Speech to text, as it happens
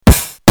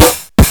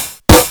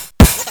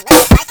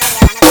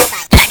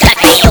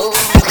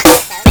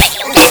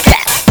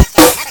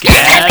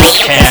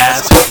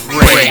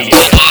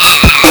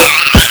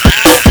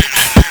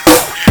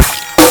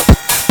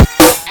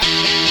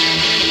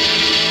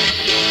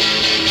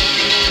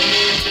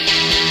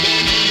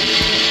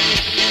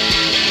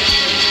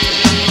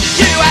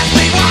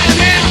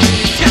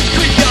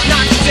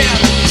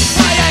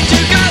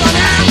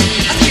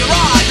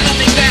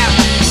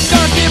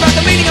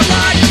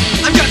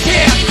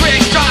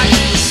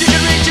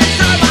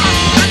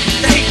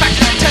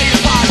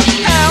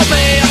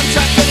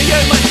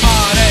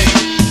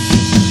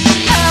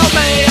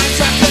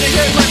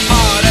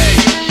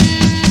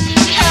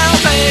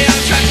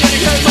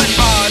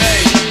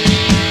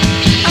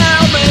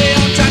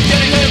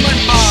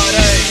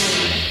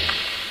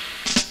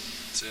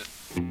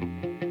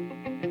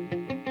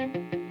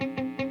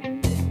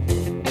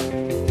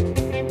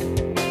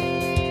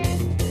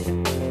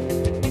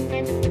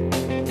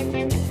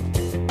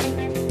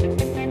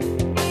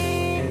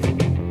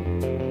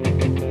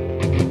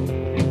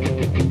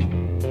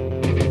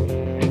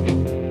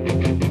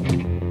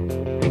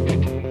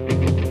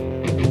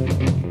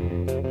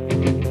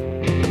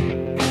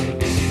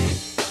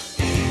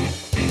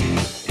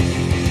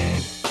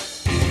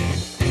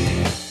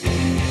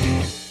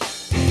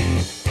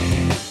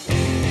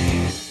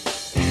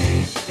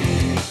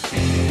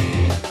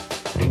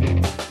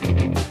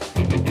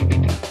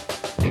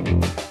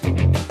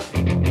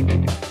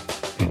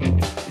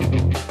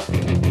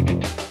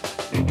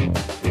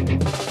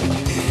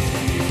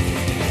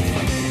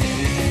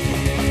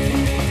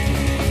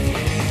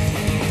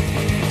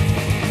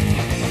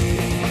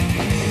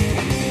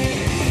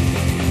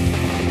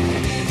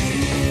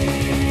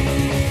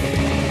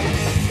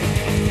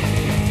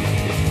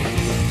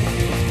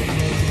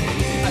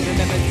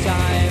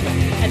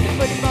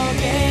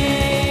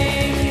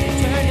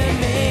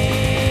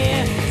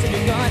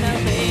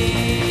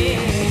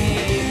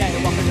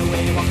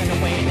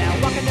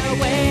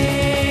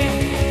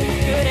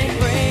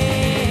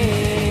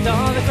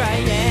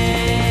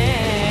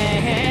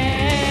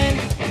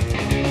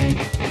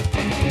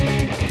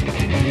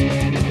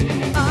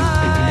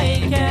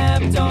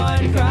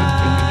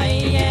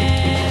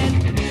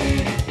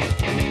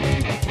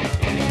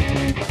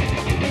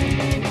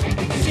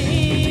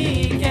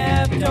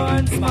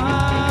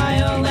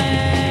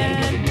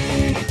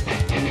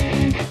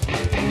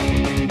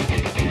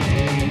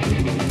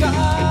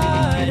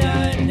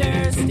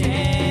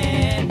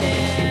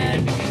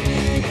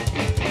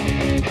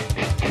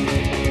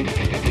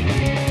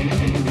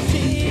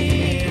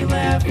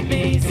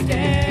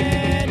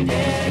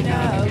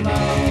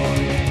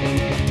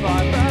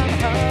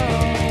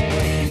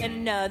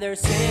Another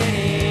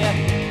city. I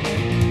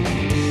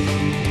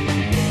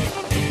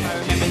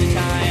remember the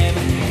time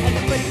at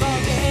the football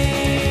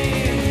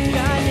game.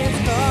 Got in his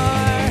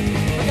car,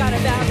 forgot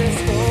about the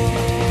score.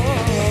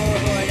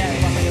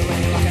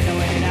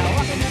 Now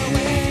walking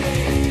away.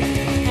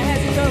 As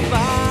you drove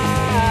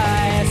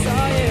by, I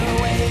saw you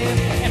wave,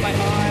 and my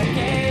heart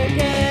caved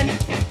in.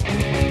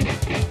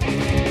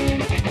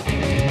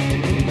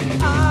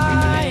 I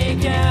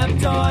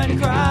kept on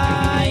crying.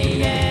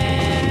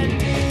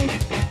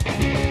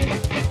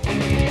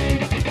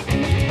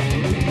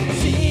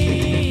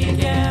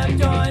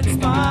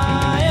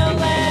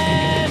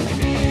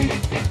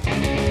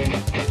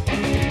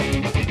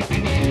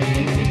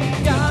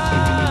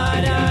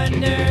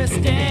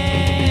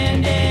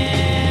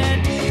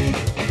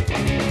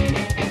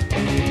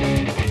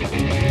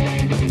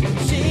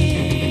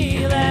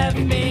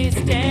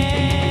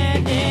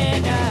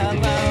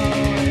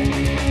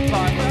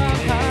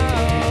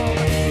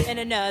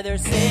 Another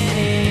city.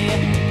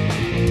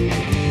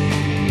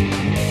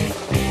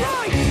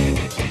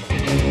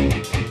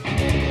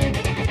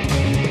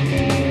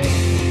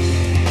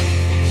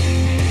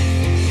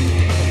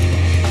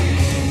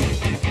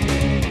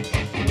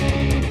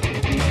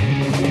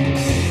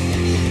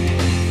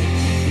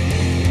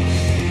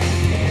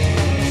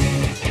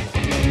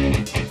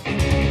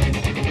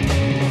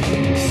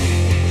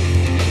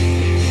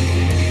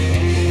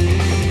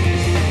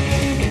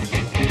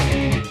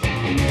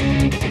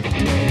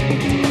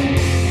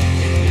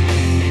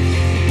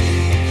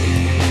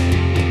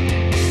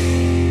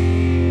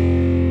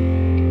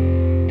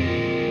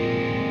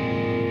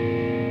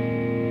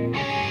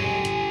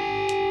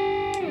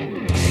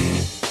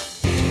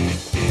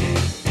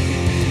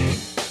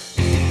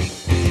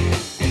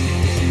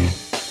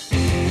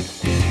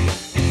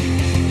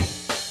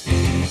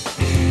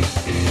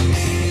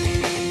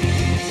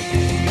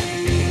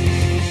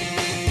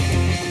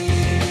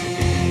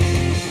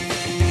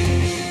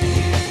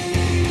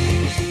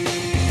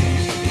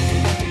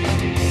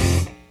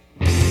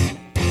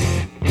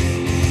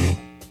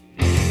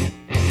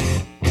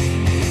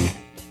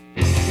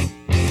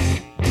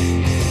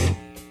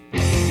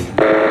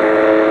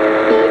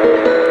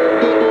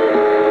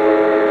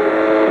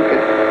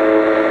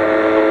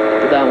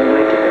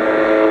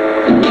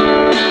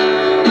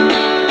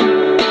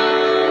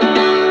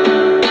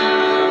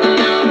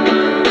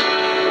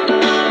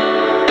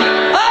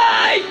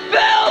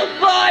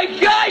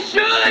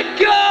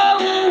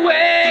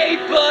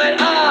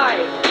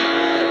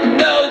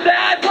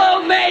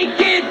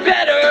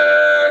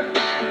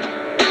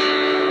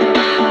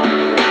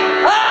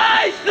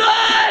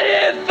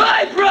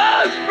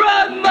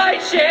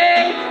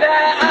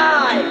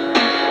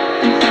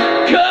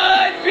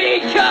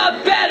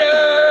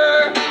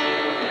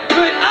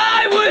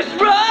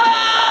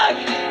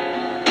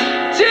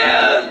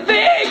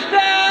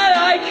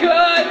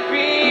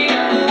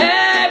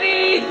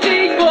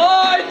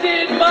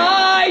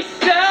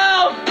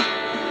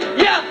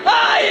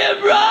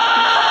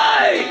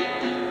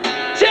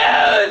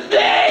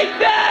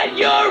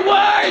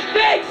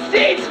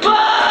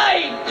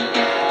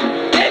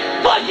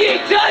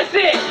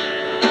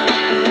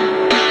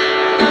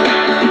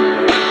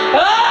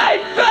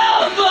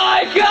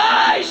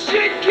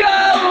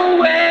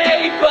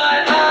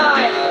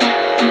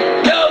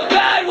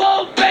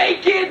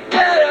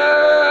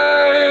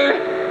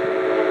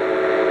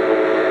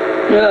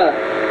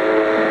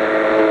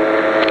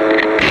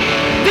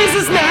 This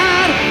is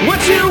not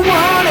what you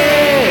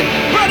wanted,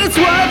 but it's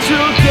what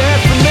you'll get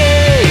from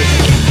me.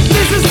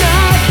 This is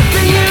not the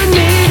thing you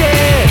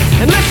needed,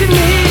 unless you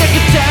need a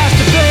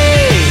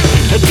catastrophe.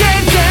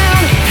 Take down,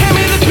 hand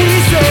me the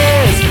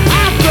pieces,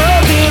 I'll throw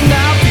them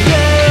out for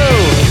you.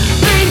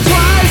 Think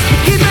twice,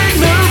 but keep it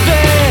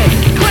moving.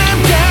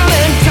 Clamp down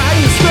and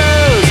tighten the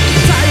screws,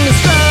 tighten the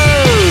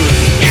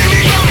screws. Give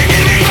me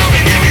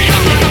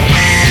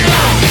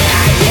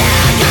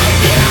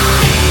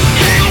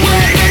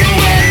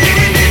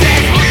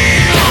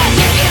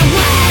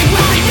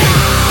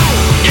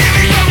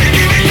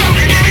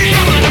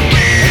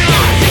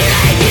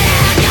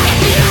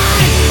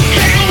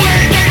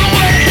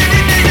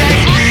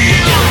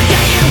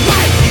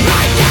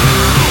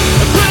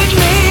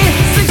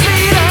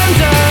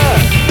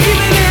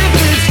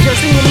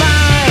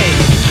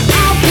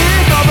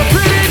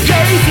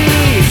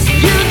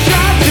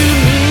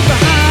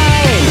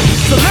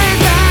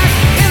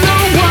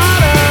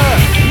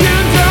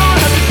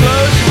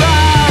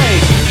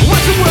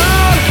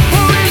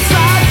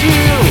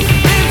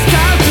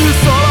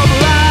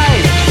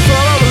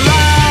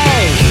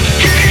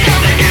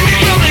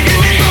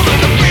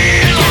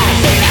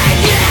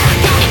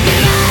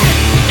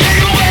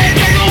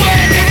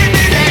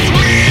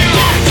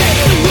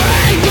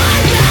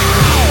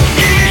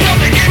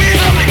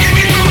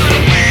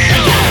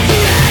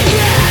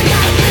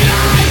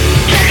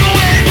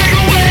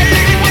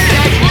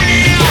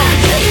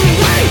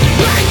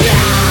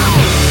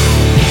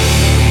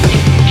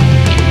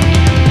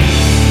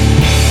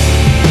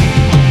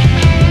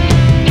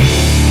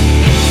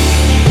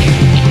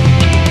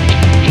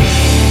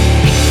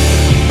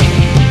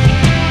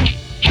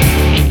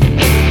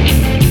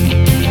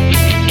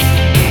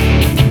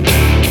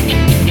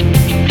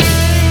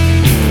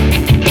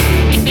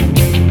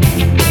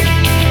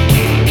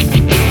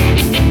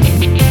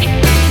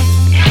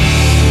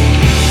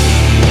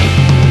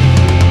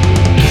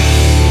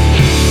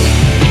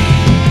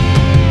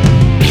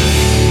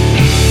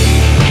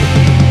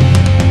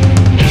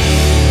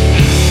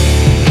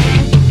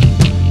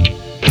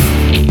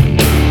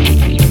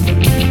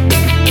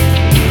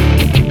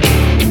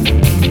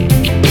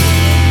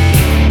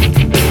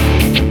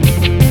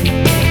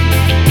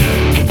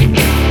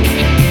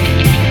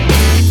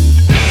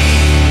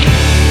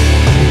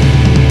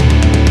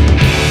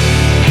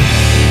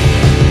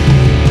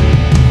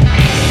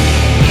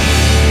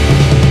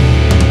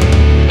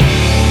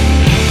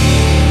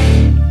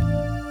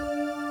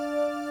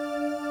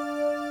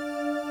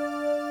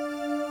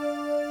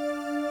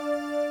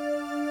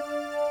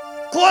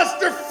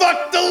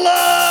Clusterfuck Deluxe!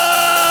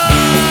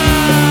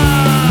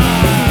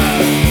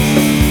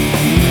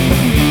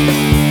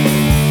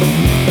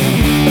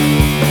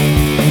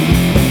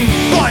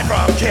 Flying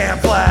from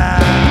Camp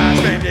Flash,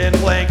 screamed in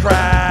plane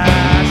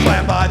crash,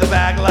 slammed by the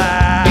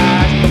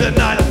backlash,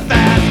 denied a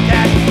fast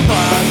cash.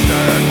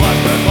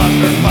 Cluster,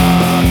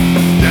 fuck,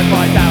 death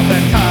by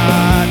 1,000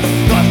 cuts.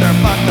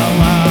 Clusterfuck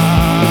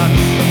Deluxe.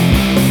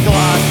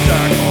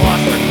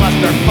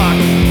 Cluster, fuck.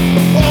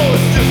 Oh,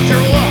 it's just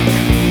your luck.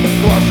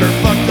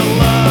 Clusterfuck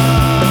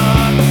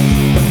Deluxe.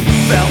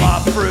 Fell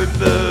off fruit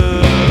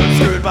boots,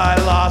 screwed by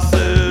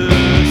lawsuits,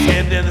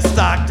 skimmed in the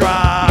stock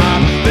drop,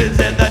 bids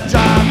in the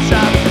chop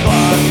shop.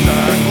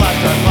 Cluster,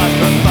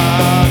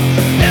 fuck.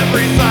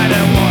 Every side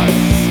at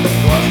once.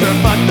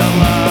 Clusterfuck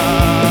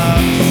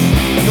Deluxe.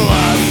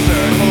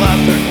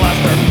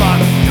 Cluster,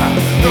 fuck.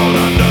 Thrown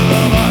under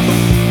the bus.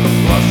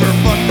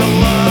 Clusterfuck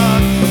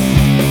Deluxe.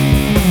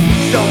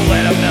 Don't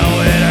let them know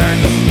it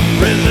hurts.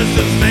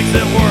 Resistance makes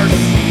it worse.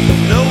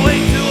 No way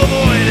to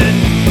avoid it.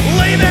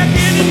 Lay back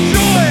and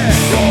enjoy it.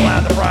 Roll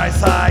out the price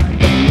hike.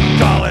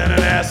 Call in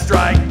an ass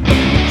strike.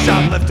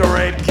 Shoplift or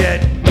rape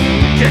kit.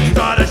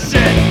 Kickstart a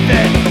shit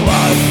fit.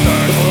 Cluster,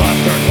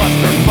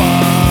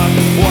 fuck.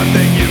 One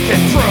thing you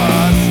can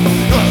trust.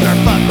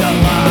 Clusterfuck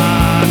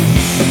Deluxe.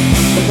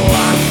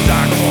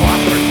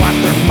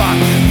 Cluster, fuck.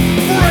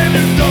 Brand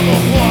new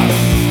double plus.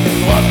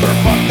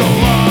 Clusterfuck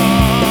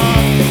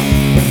Deluxe.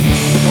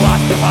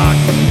 Clusterfuck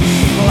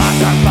Deluxe.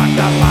 Clusterfuck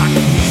Deluxe.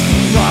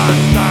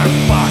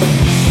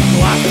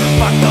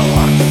 Clusterfuck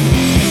Deluxe.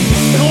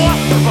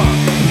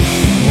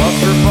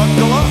 Clusterfuck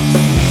Deluxe.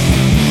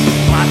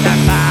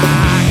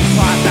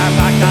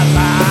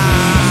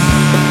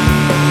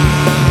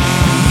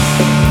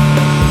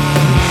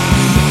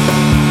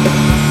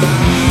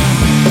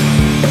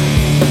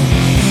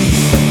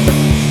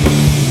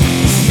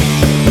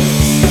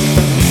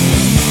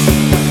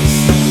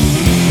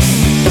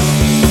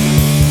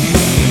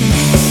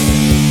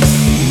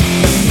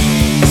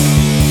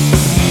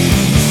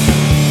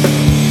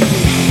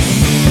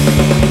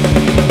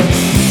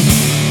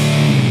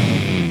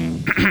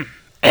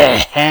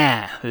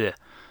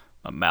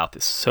 My mouth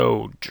is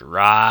so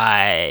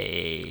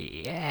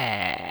dry.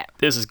 Yeah.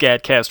 This is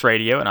Gadcast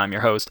Radio, and I'm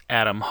your host,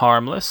 Adam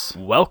Harmless.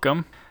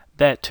 Welcome.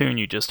 That tune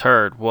you just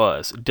heard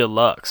was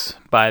Deluxe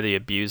by the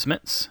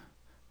Abusements.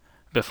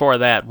 Before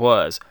that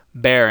was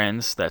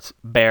Barons, that's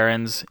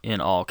Barons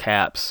in all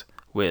caps,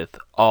 with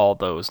All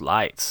Those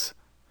Lights.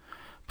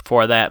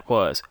 Before that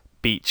was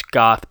Beach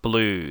Goth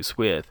Blues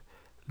with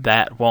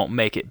That Won't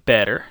Make It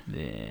Better.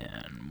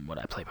 Then what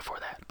did I play before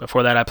that?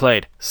 Before that I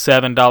played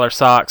 $7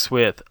 Socks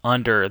with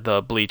Under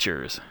the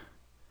Bleachers.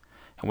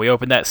 And we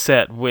opened that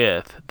set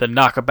with The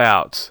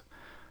Knockabouts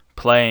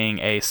playing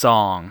a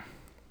song.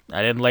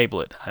 I didn't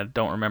label it. I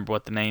don't remember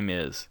what the name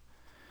is.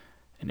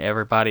 And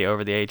everybody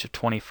over the age of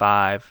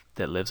 25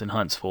 that lives in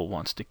Huntsville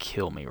wants to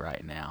kill me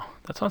right now.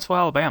 That's Huntsville,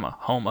 Alabama,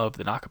 home of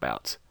The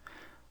Knockabouts.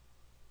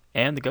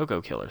 And the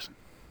Go-Go Killers.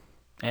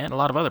 And a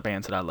lot of other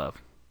bands that I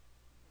love.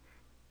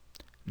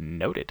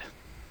 Noted.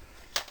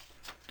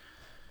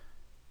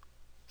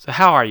 So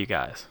how are you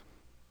guys?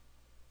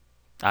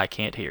 I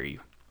can't hear you.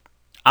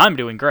 I'm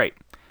doing great.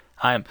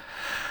 I'm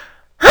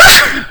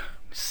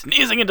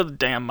sneezing into the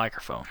damn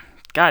microphone.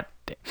 God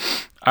damn.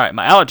 Alright,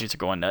 my allergies are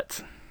going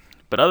nuts.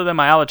 But other than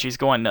my allergies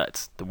going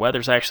nuts, the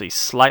weather's actually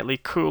slightly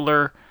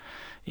cooler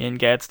in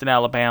Gadsden,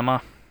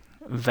 Alabama.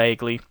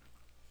 Vaguely.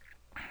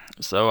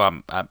 So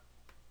I'm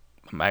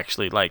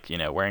actually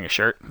wearing a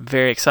shirt.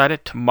 Very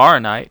excited. Tomorrow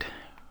night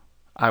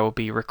I will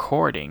be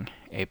recording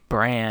a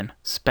brand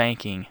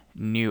spanking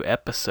new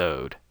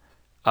episode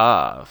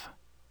of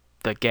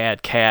the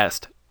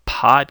Gadcast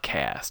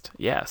podcast.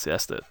 Yes,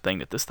 that's the thing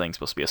that this thing's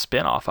supposed to be a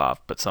spin-off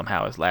of, but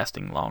somehow is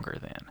lasting longer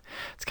than.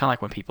 It's kind of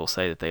like when people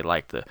say that they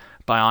like the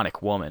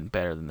Bionic Woman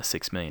better than the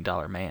 $6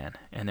 Million Man.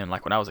 And then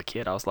when I was a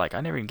kid, I was like,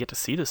 I never even get to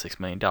see the $6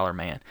 Million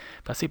Man.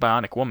 But I see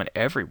Bionic Woman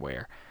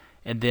everywhere.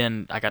 And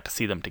then I got to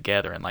see them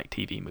together in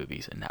TV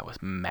movies, and that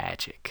was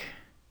magic.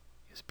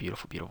 It's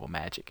beautiful, beautiful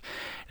magic.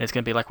 And it's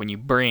going to be like when you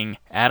bring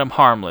Adam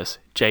Harmless,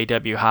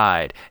 J.W.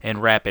 Hyde,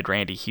 and Rapid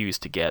Randy Hughes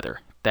together.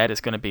 That is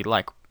going to be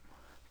like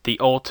the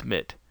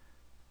ultimate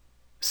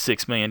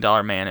 $6 Million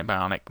Man and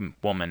Bionic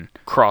Woman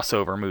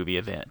crossover movie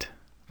event.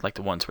 Like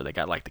the ones where they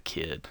got the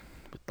kid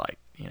with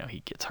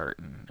he gets hurt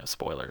and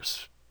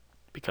spoilers,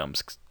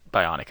 becomes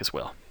bionic as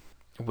well.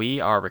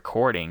 We are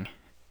recording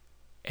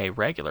a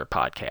regular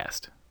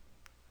podcast.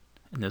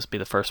 And this will be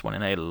the first one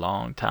in a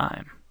long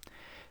time.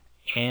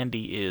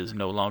 Andy is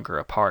no longer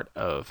a part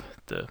of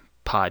the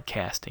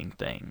podcasting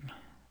thing.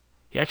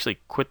 He actually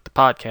quit the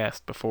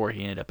podcast before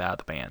he ended up out of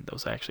the band.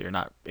 Those actually are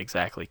not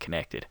exactly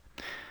connected.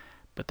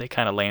 But they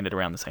kind of landed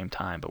around the same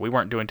time. But we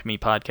weren't doing too many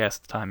podcasts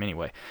at the time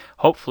anyway.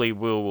 Hopefully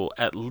we'll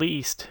at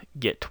least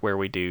get to where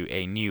we do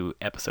a new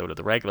episode of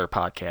the regular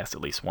podcast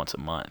at least once a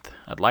month.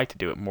 I'd like to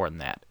do it more than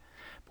that.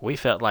 But we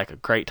felt like a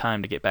great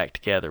time to get back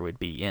together would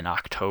be in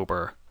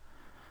October.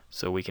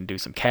 So we can do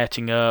some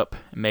catching up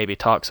and maybe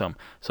talk some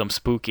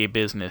spooky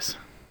business.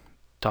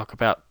 Talk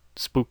about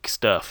spook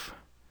stuff.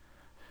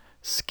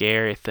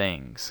 Scary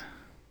things.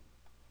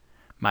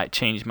 Might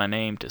change my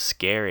name to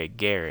Scary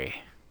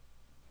Gary.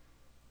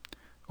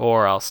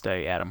 Or I'll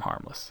stay Adam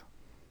Harmless.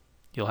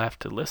 You'll have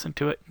to listen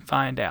to it and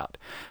find out.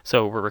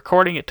 So we're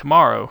recording it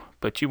tomorrow,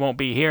 but you won't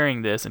be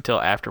hearing this until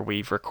after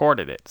we've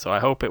recorded it. So I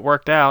hope it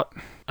worked out.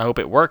 I hope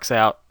it works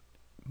out.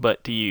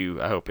 But to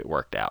you, I hope it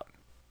worked out.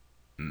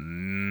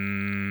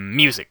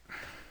 Music.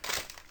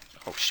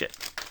 Oh, shit.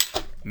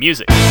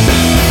 Music.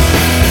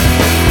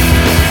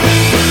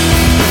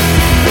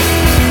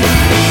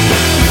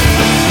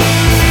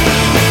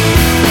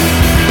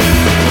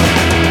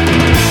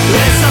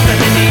 There's something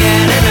in the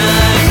air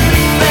tonight.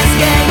 Let's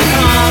get the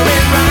car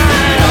and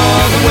ride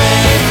all the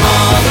way,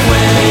 all the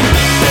way.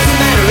 Doesn't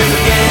matter if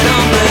we get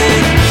on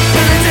late.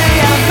 The other day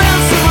I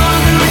found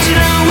someone who let you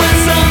know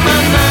what's on my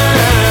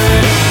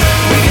mind.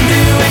 We can do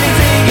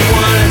anything you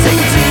wanna. Take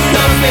you to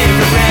your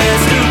favorite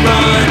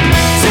restaurant.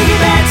 Take you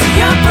back to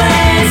your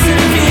place, and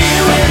if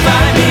you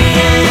invite me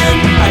in,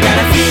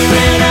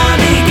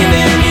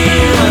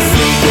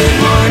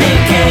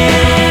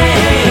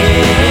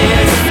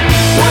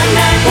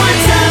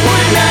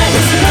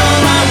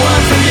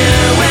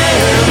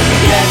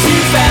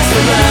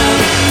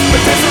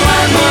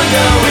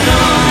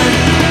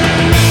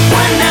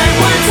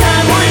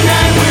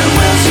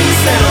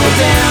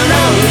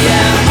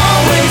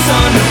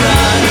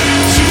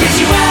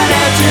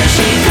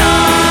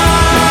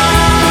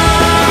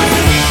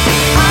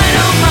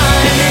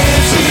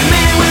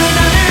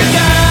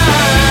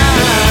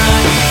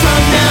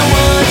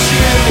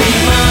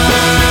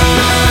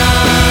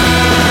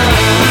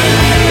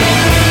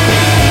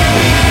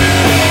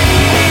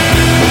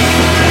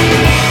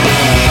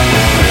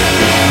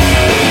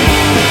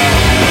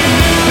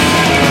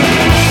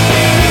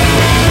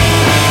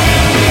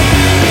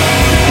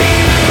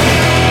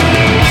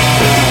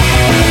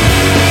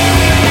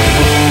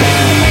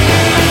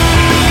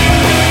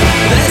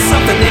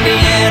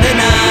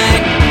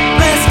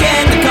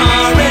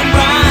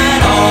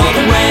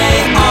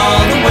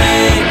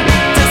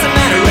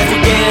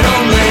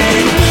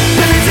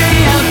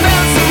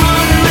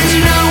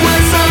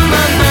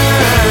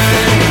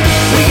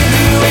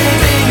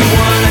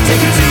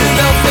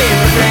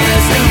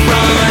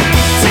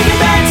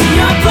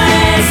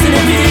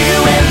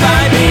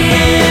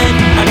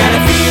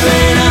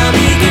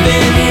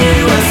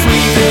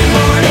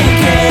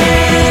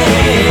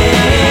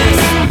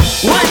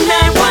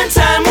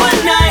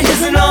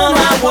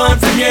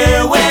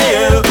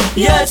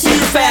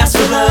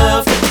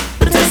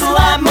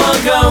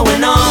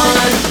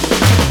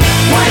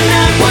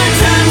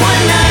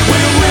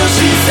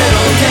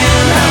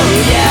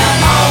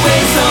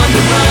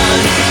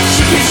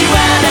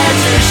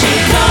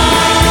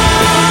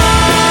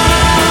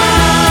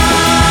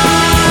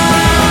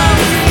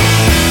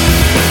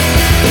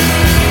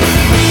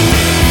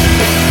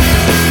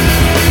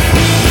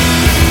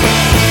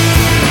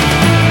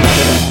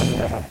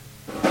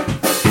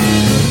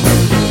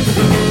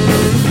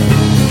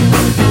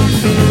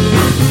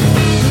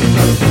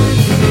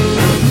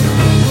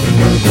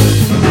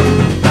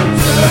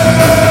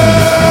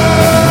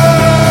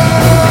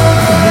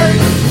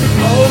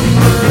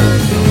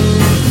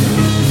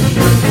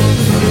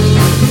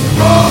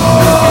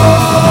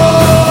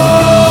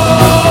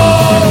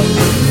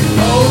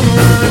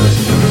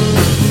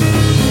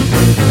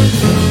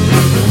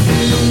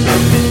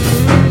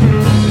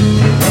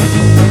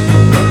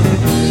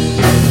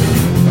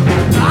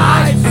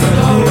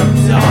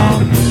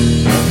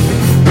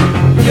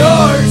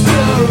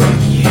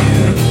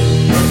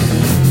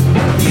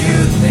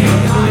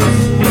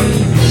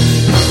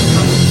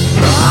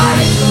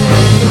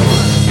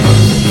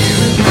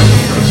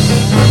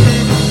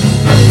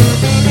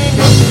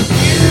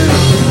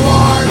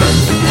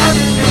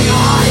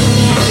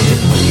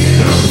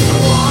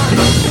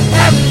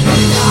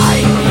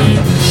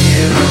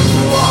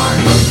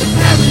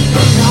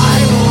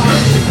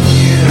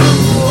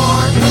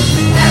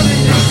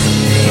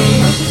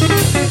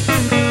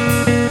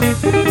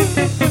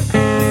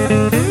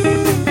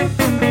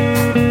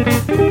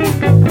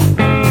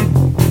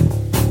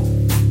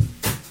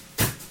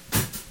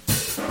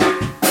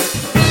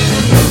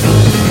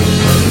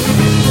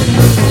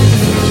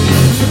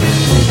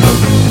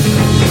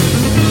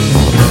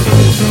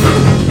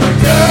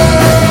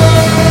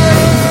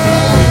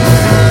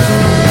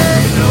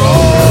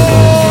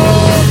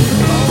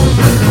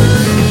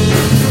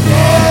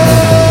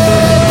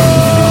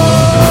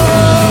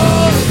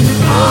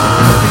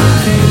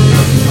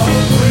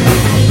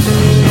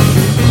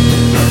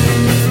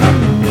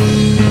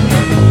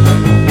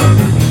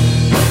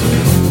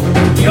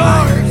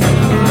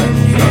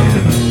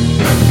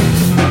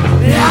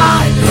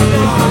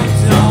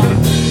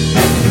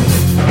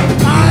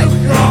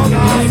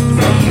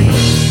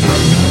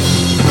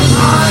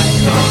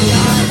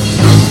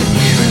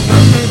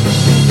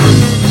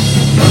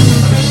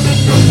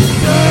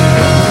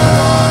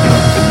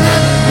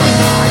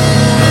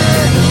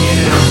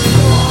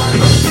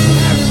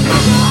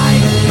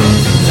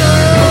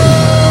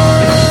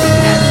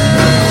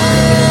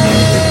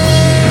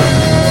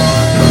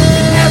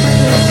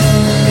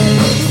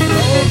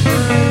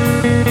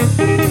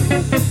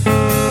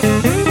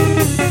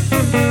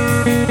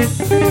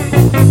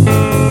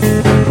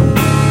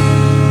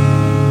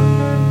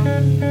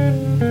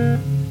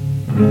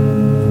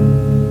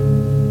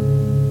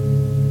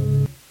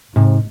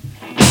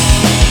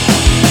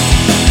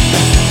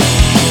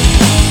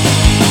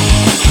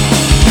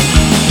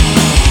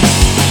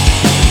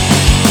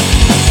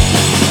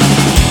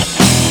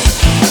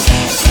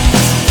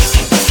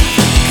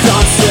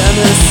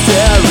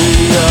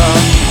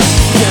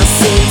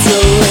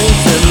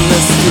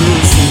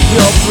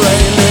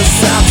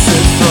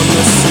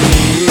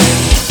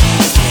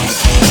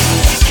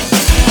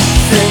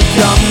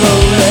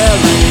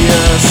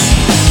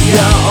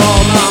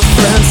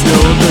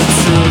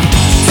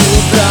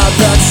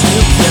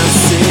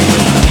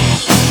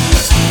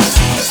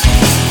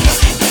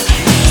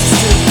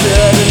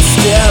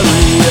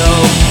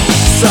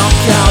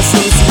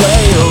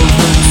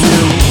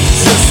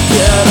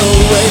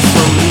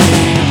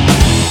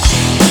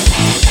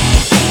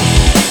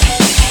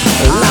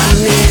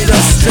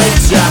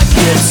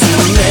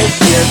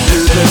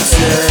 another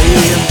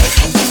day.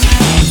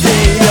 The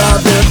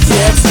other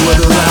kids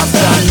would laugh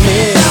at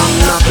me, I'm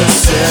not the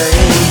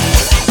same.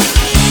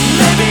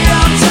 Maybe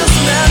I'm just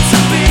meant to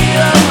be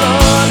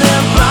alone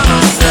and by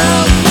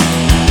myself.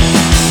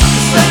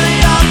 'Cause lately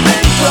I've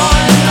been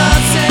going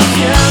nuts and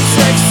can't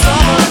take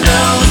someone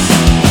else.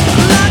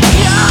 Like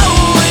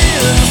going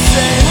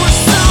insane with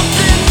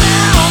something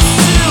else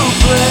to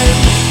blame.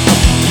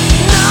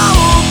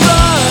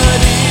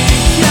 Nobody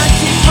can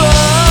keep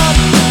up.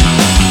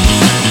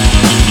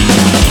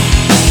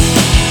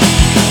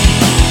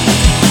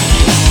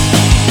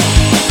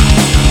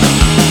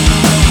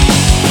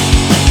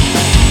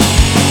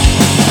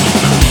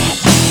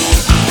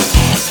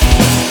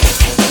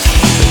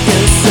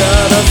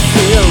 Instead of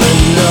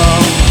feeling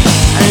numb,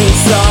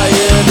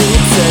 anxiety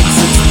takes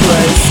its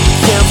place.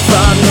 Can't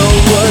find no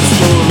words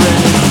for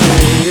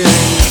anything.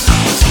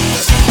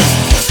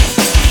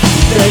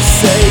 They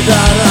say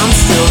that I'm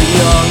still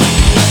young.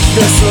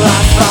 This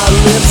life I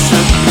live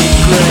should be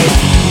great.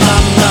 My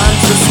mind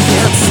just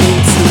can't seem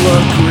to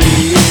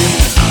agree.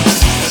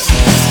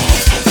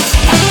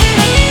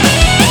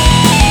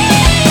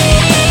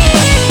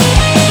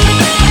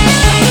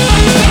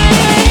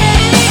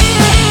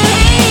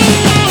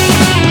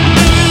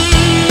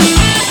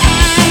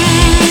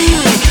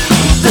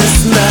 This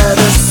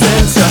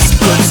medicine just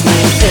puts me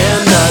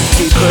in a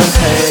deeper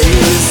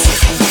haze.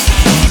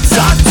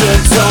 Doctor,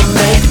 don't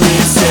make me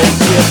take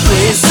it,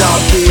 please,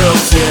 I'll be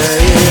okay.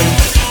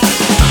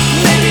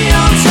 Maybe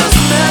I'm just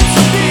meant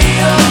to be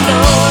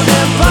alone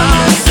and by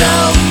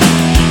myself.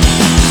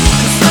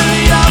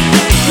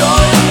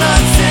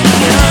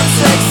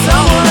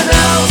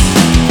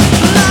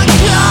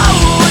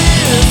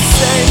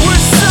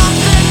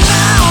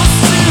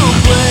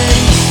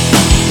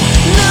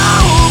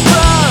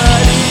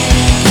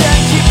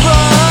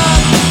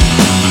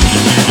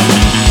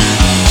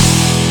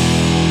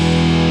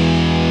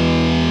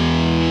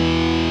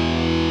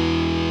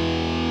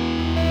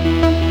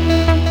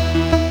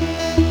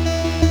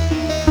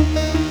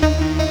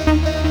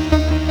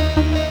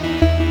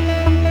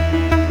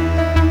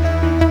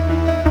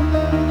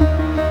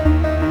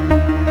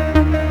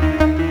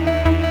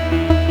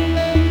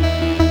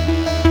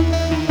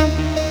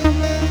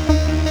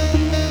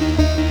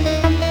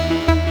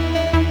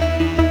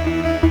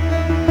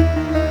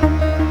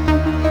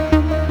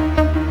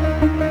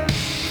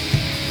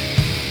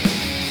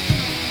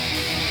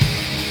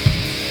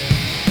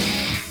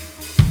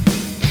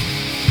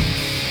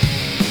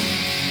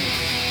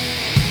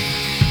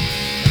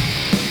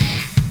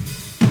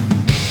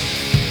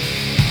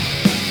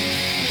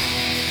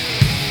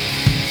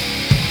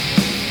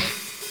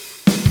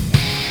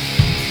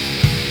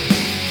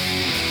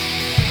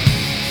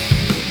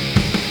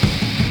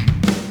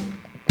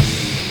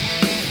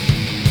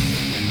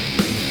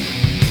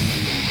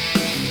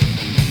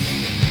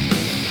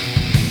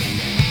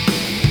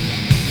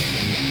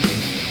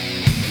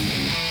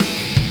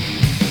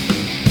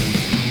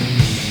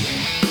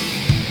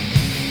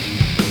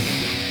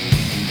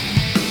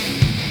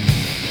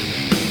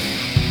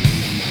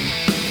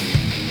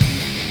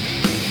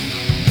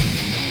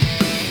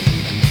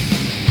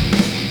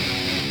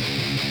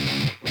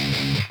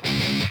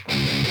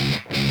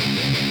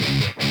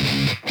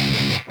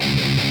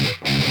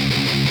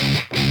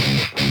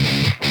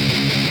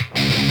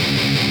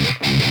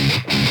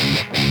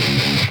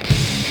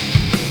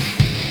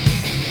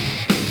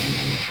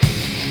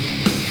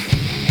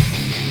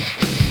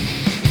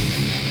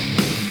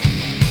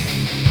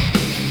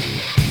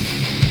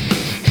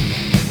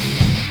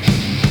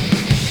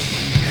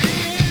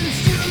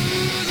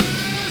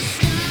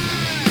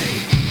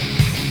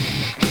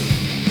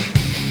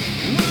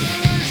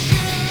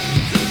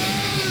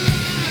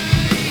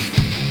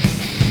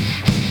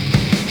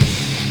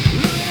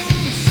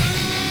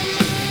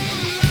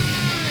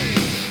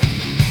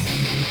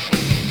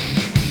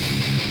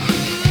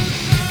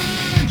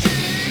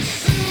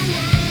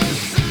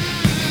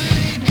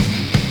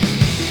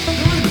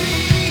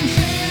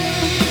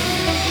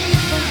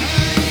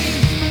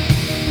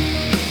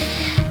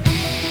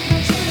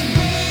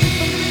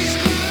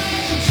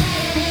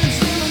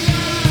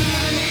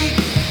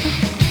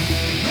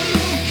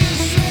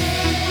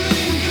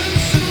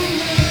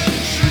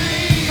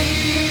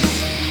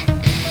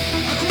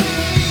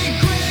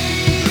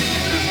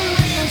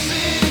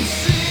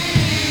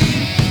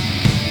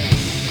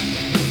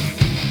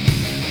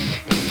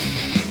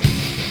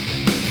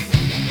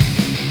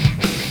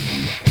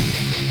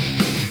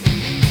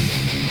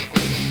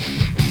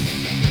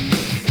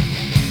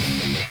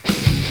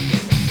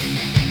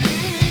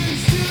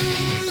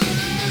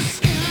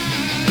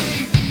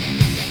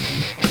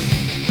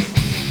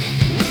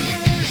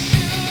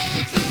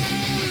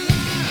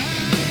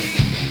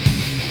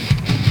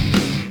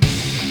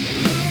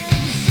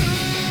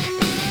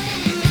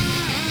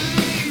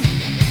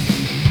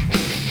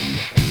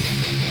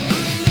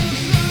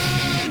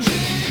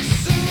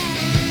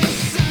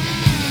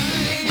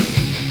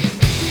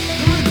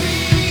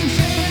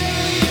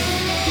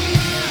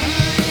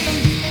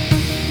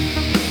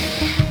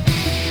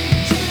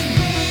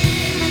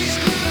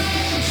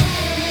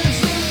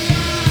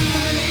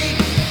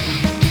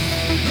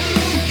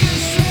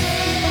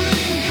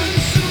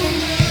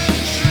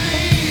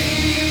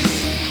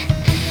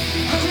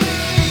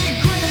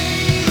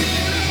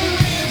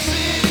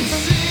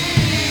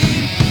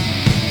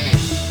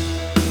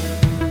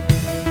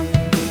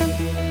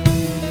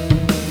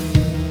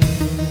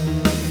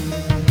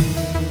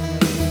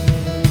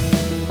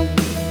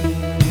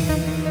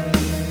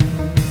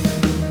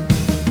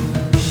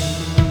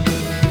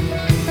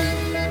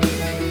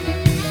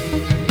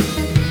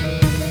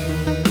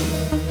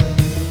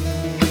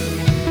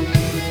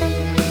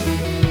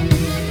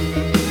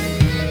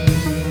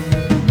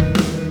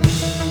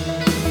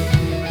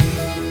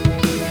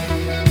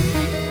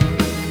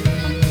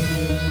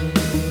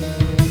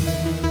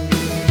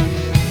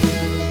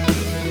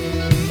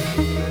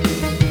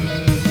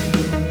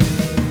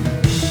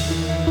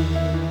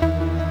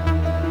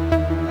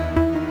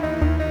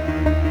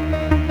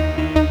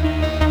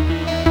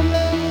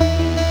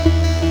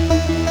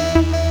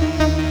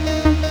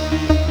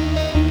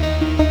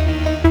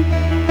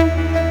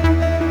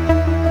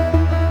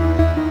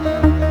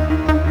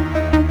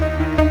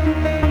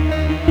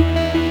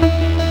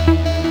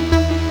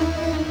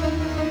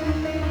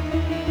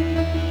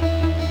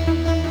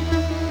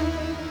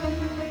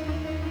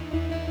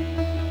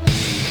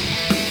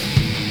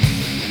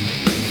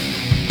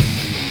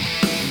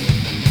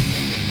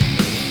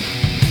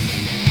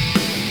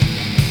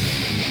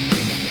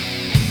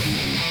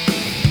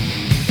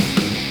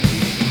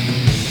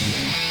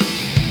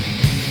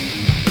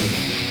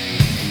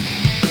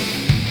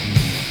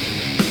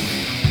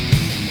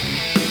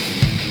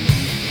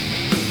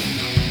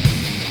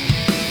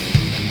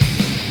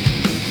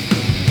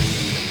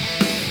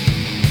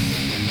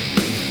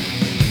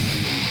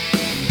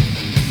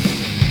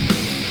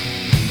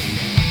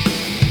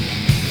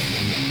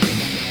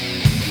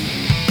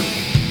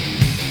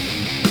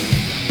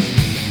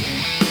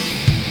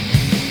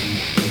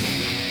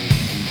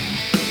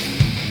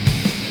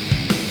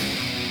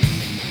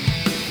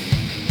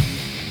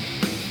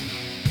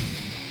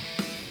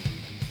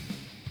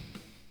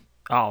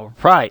 All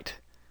right.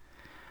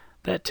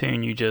 That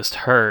tune you just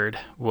heard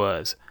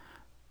was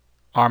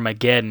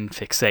Armageddon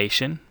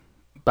Fixation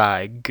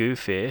by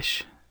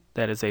Goofish.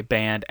 That is a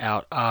band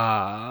out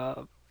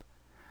of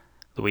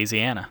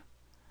Louisiana.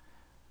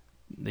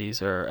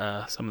 These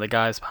are some of the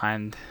guys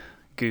behind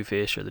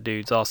Goofish, or the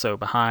dudes also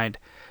behind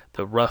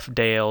the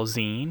Roughdale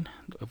zine,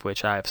 of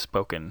which I have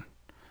spoken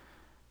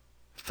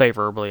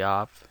favorably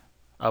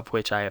of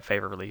which I have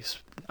favorably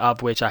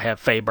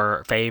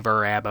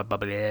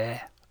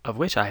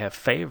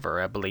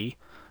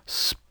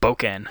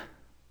spoken.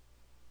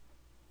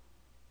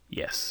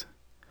 Yes.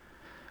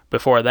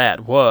 Before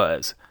that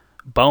was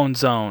Bone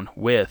Zone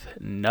with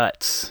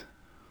Nuts.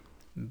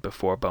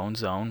 Before Bone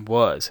Zone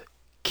was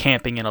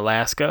Camping in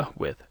Alaska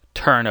with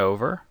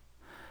Turnover.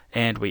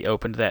 And we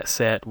opened that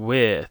set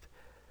with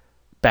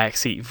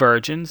Backseat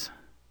Virgins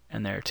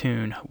and their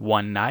tune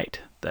One Night.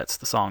 That's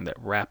the song that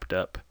wrapped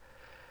up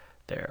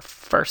their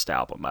first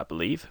album, I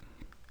believe.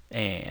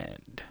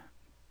 And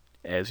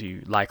as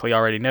you likely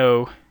already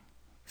know,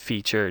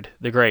 featured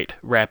the great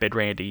Rapid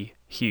Randy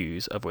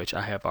Hughes, of which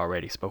I have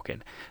already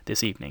spoken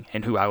this evening,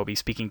 and who I will be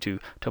speaking to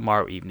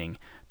tomorrow evening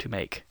to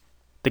make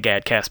the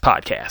Gadcast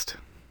podcast.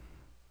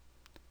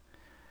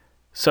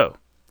 So,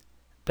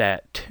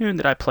 that tune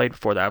that I played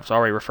before that I was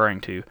already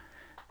referring to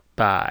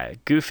by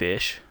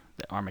Goofish,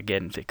 the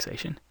Armageddon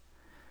Fixation,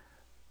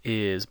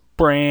 is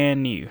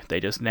brand new. They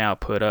just now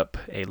put up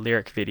a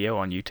lyric video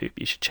on YouTube.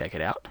 You should check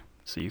it out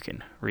so you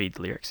can read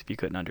the lyrics if you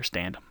couldn't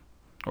understand them.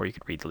 Or you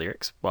could read the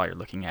lyrics while you're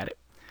looking at it.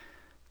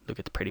 Look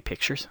at the pretty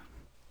pictures.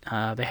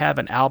 They have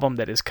an album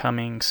that is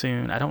coming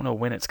soon. I don't know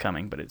when it's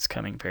coming, but it's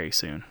coming very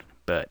soon.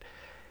 But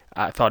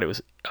I thought it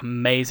was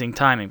amazing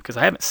timing because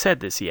I haven't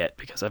said this yet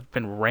because I've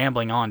been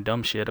rambling on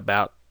dumb shit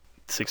about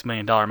 $6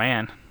 Million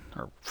Man.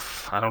 Or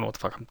I don't know what the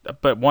fuck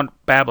but one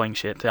babbling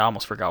shit. I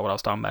almost forgot what I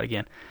was talking about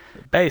again.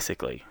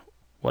 Basically,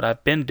 what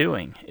I've been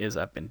doing is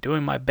I've been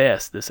doing my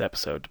best this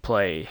episode to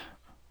play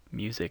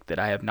music that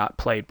I have not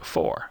played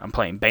before. I'm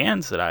playing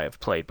bands that I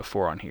have played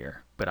before on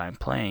here, but I'm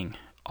playing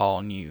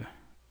all new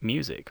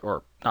music,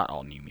 or not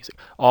all new music,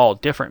 all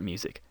different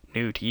music,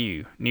 new to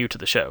you, new to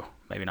the show.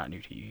 Maybe not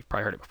new to you, you've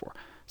probably heard it before.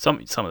 Some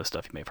of the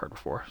stuff you may have heard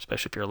before,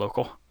 especially if you're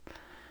local.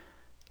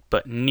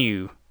 But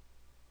new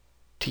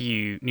to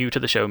you, new to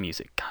the show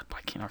music. God, why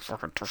can't I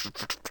fucking...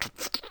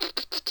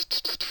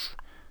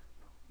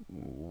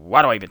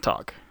 Why do I even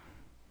talk?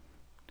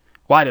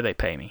 Why do they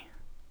pay me?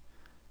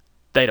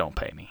 They don't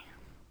pay me.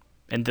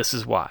 And this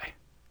is why.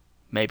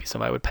 Maybe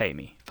somebody would pay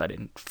me if I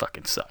didn't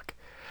fucking suck.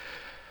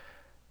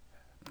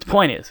 The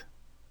point is,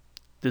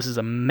 this is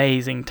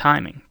amazing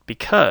timing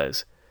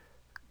because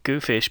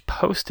Goofish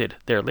posted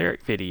their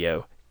lyric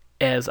video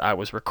as I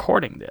was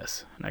recording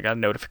this. And I got a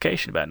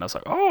notification about it, and I was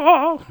like,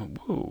 oh,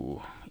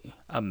 woo,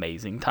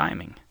 amazing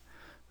timing.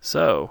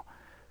 So,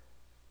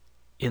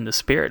 in the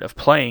spirit of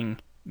playing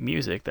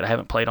music that I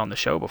haven't played on the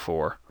show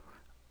before,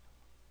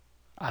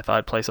 I thought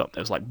I'd play something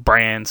that was like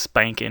brand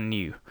spanking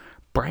new.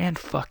 Brand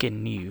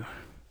fucking new.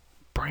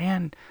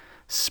 Brand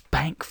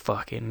spank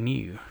fucking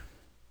new.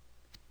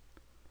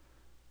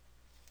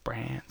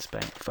 Brand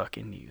spank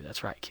fucking new.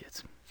 That's right,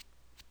 kids.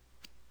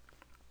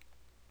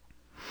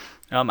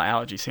 Oh, my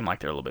allergies seem like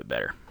they're a little bit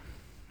better.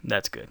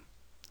 That's good.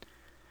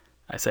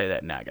 I say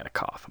that now I got a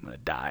cough. I'm going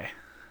to die.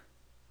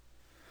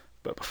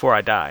 But before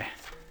I die...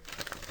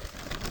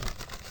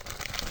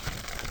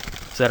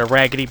 Is that a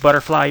raggedy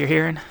butterfly you're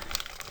hearing?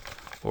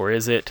 Or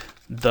is it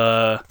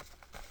the...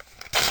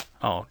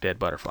 Oh, dead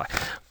butterfly.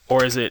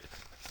 Or is it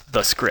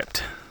the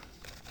script?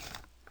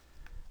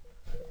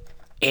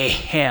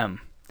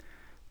 Ahem.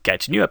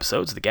 Catch new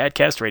episodes of the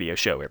Gadcast Radio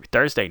Show every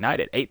Thursday night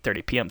at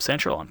 8:30 p.m.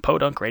 Central on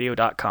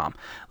podunkradio.com.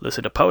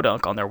 Listen to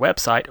Podunk on their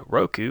website,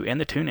 Roku, and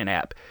the TuneIn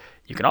app.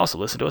 You can also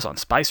listen to us on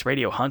Spice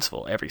Radio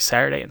Huntsville every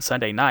Saturday and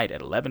Sunday night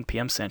at 11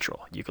 p.m.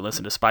 Central. You can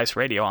listen to Spice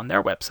Radio on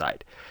their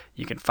website.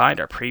 You can find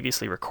our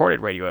previously recorded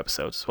radio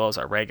episodes as well as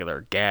our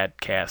regular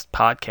Gadcast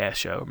podcast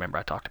show. Remember,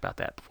 I talked about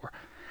that before.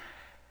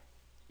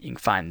 You can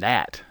find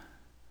that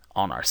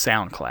on our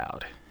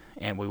SoundCloud,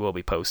 and we will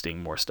be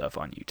posting more stuff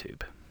on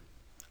YouTube.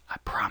 I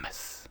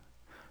promise.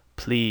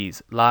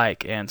 Please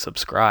like and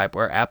subscribe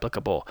where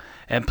applicable,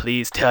 and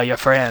please tell your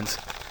friends.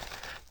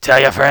 Tell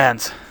your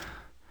friends.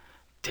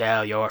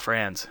 Tell your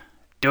friends.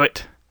 Do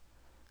it.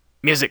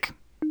 Music.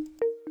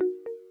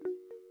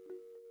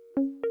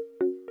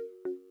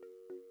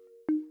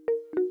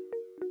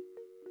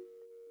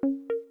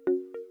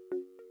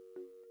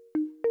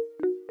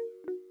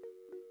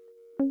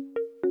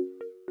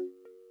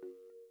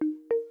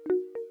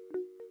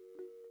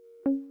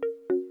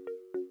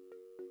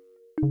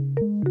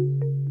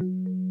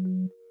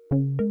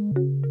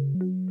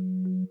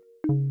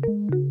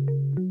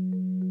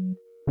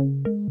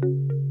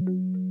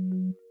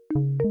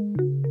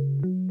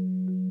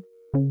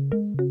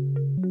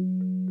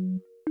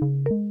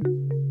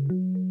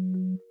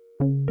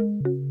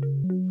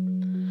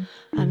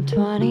 I'm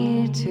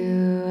 22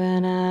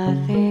 and I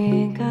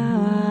think I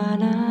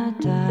wanna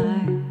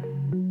die.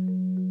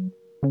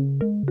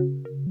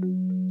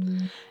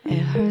 It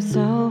hurts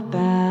so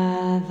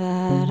bad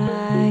that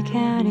I I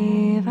can't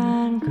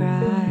even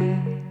cry.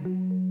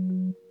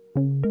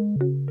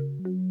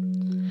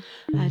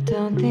 I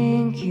don't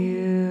think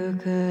you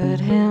could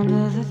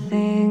handle the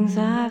things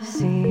I've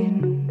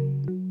seen.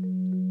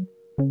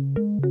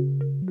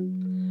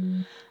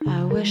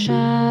 I wish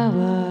I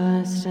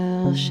was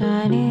still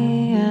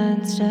shiny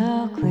and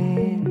still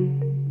clean.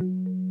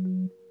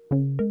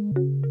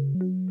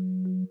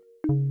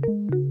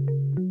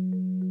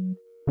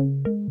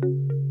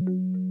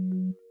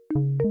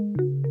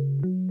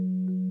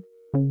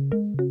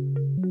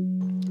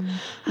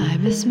 I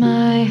miss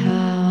my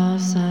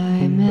house,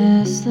 I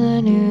miss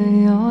the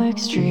New York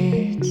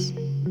streets.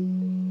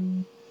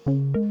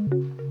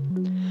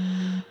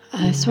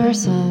 I swear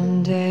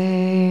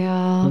someday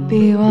I'll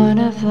be one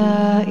of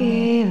the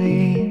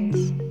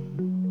elites.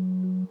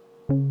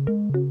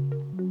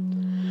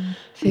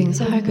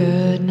 Things are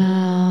good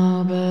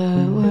now,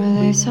 but were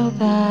they so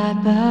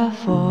bad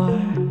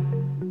before?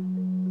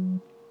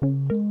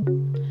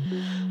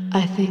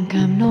 I think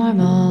I'm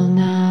normal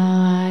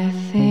now, I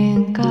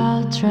think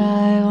I'll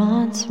try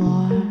once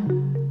more.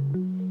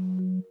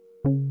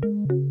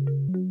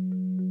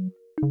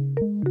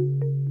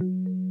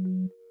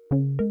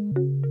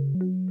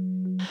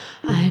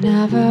 I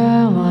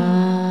never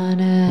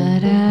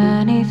wanted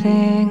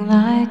anything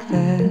like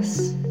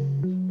this.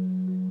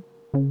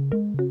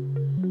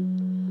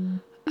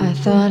 I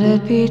thought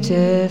it'd be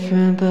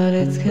different, but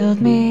it's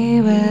killed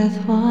me with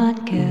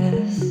one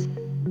kiss.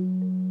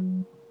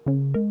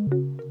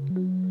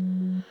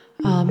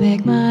 I'll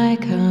make my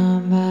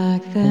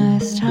comeback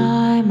this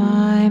time,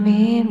 I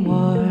mean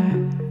war.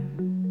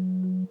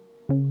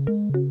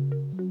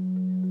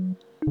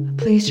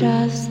 Please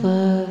just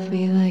love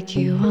me like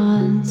you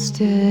once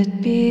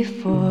did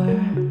before.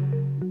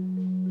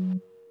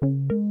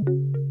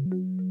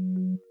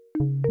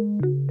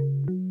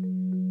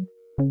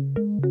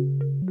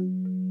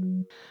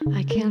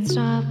 I can't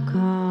stop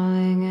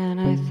calling and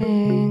I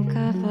think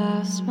I've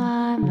lost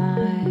my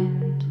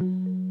mind.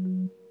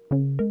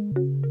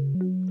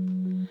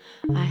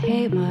 I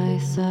hate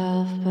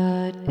myself,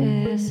 but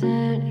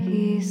isn't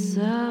he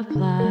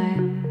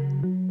sublime?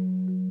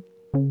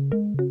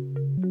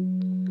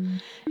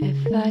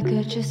 If I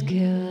could just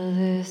kill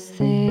this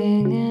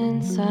thing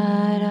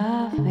inside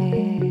of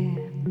me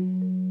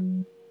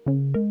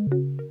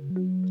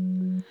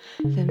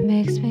that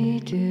makes me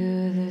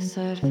do this,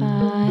 I'd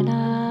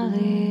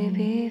finally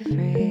be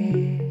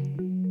free.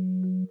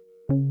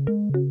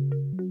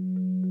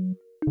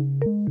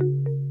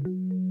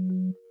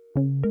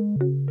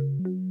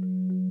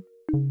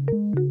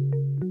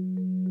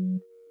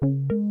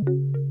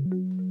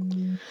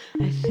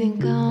 I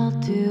think I'll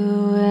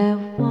do it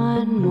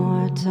one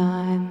more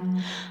time.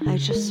 I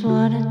just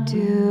wanna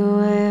do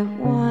it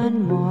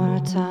one more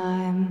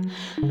time.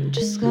 I'm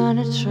just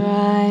gonna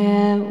try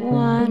it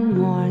one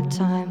more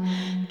time.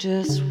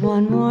 Just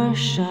one more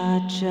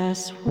shot,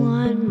 just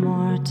one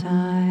more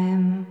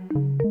time.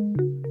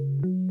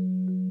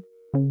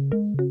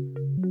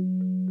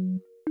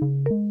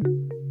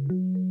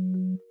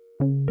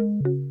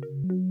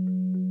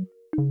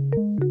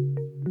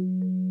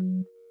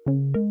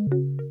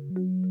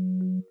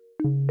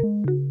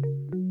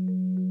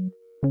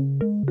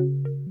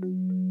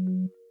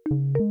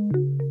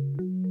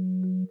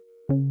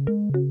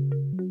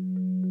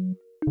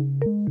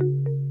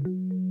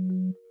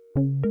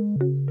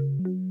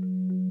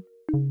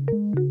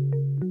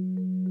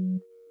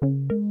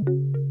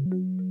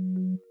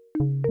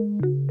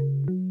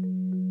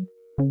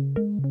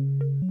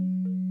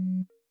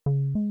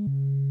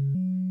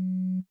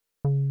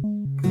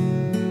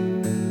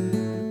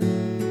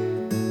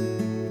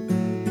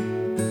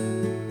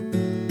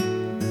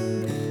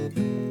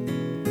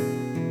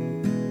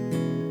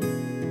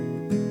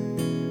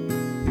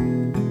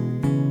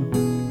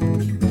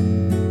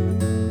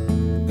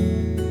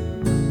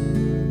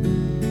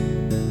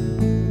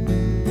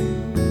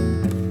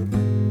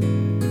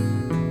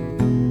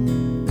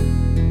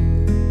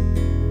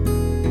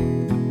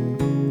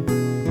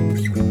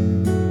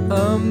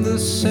 I'm the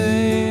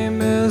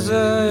same as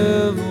I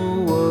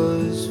ever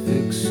was,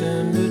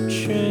 fixing to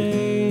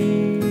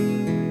change.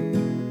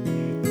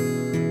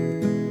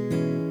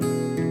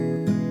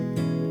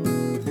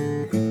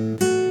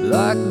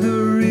 Like the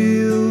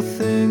real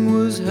thing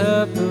was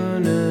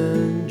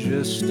happening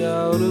just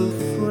out of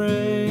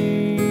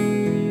frame.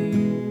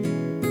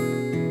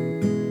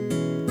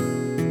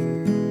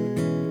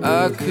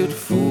 I could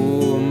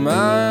fool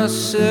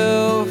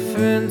myself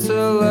into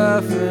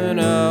laughing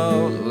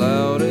out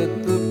loud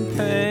at the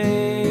pain.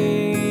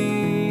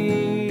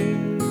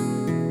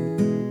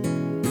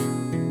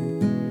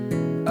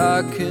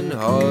 I can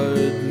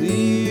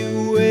hardly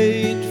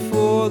wait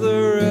for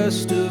the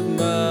rest of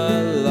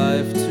my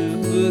life to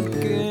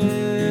begin.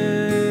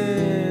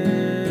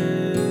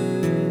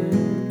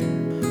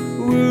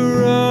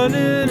 We're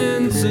running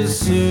into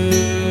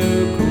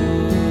circles,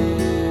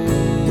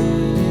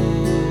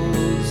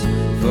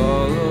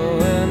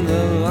 following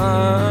the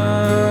line.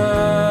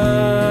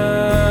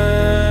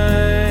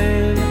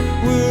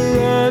 We're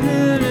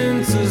running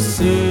into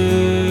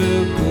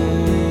circles,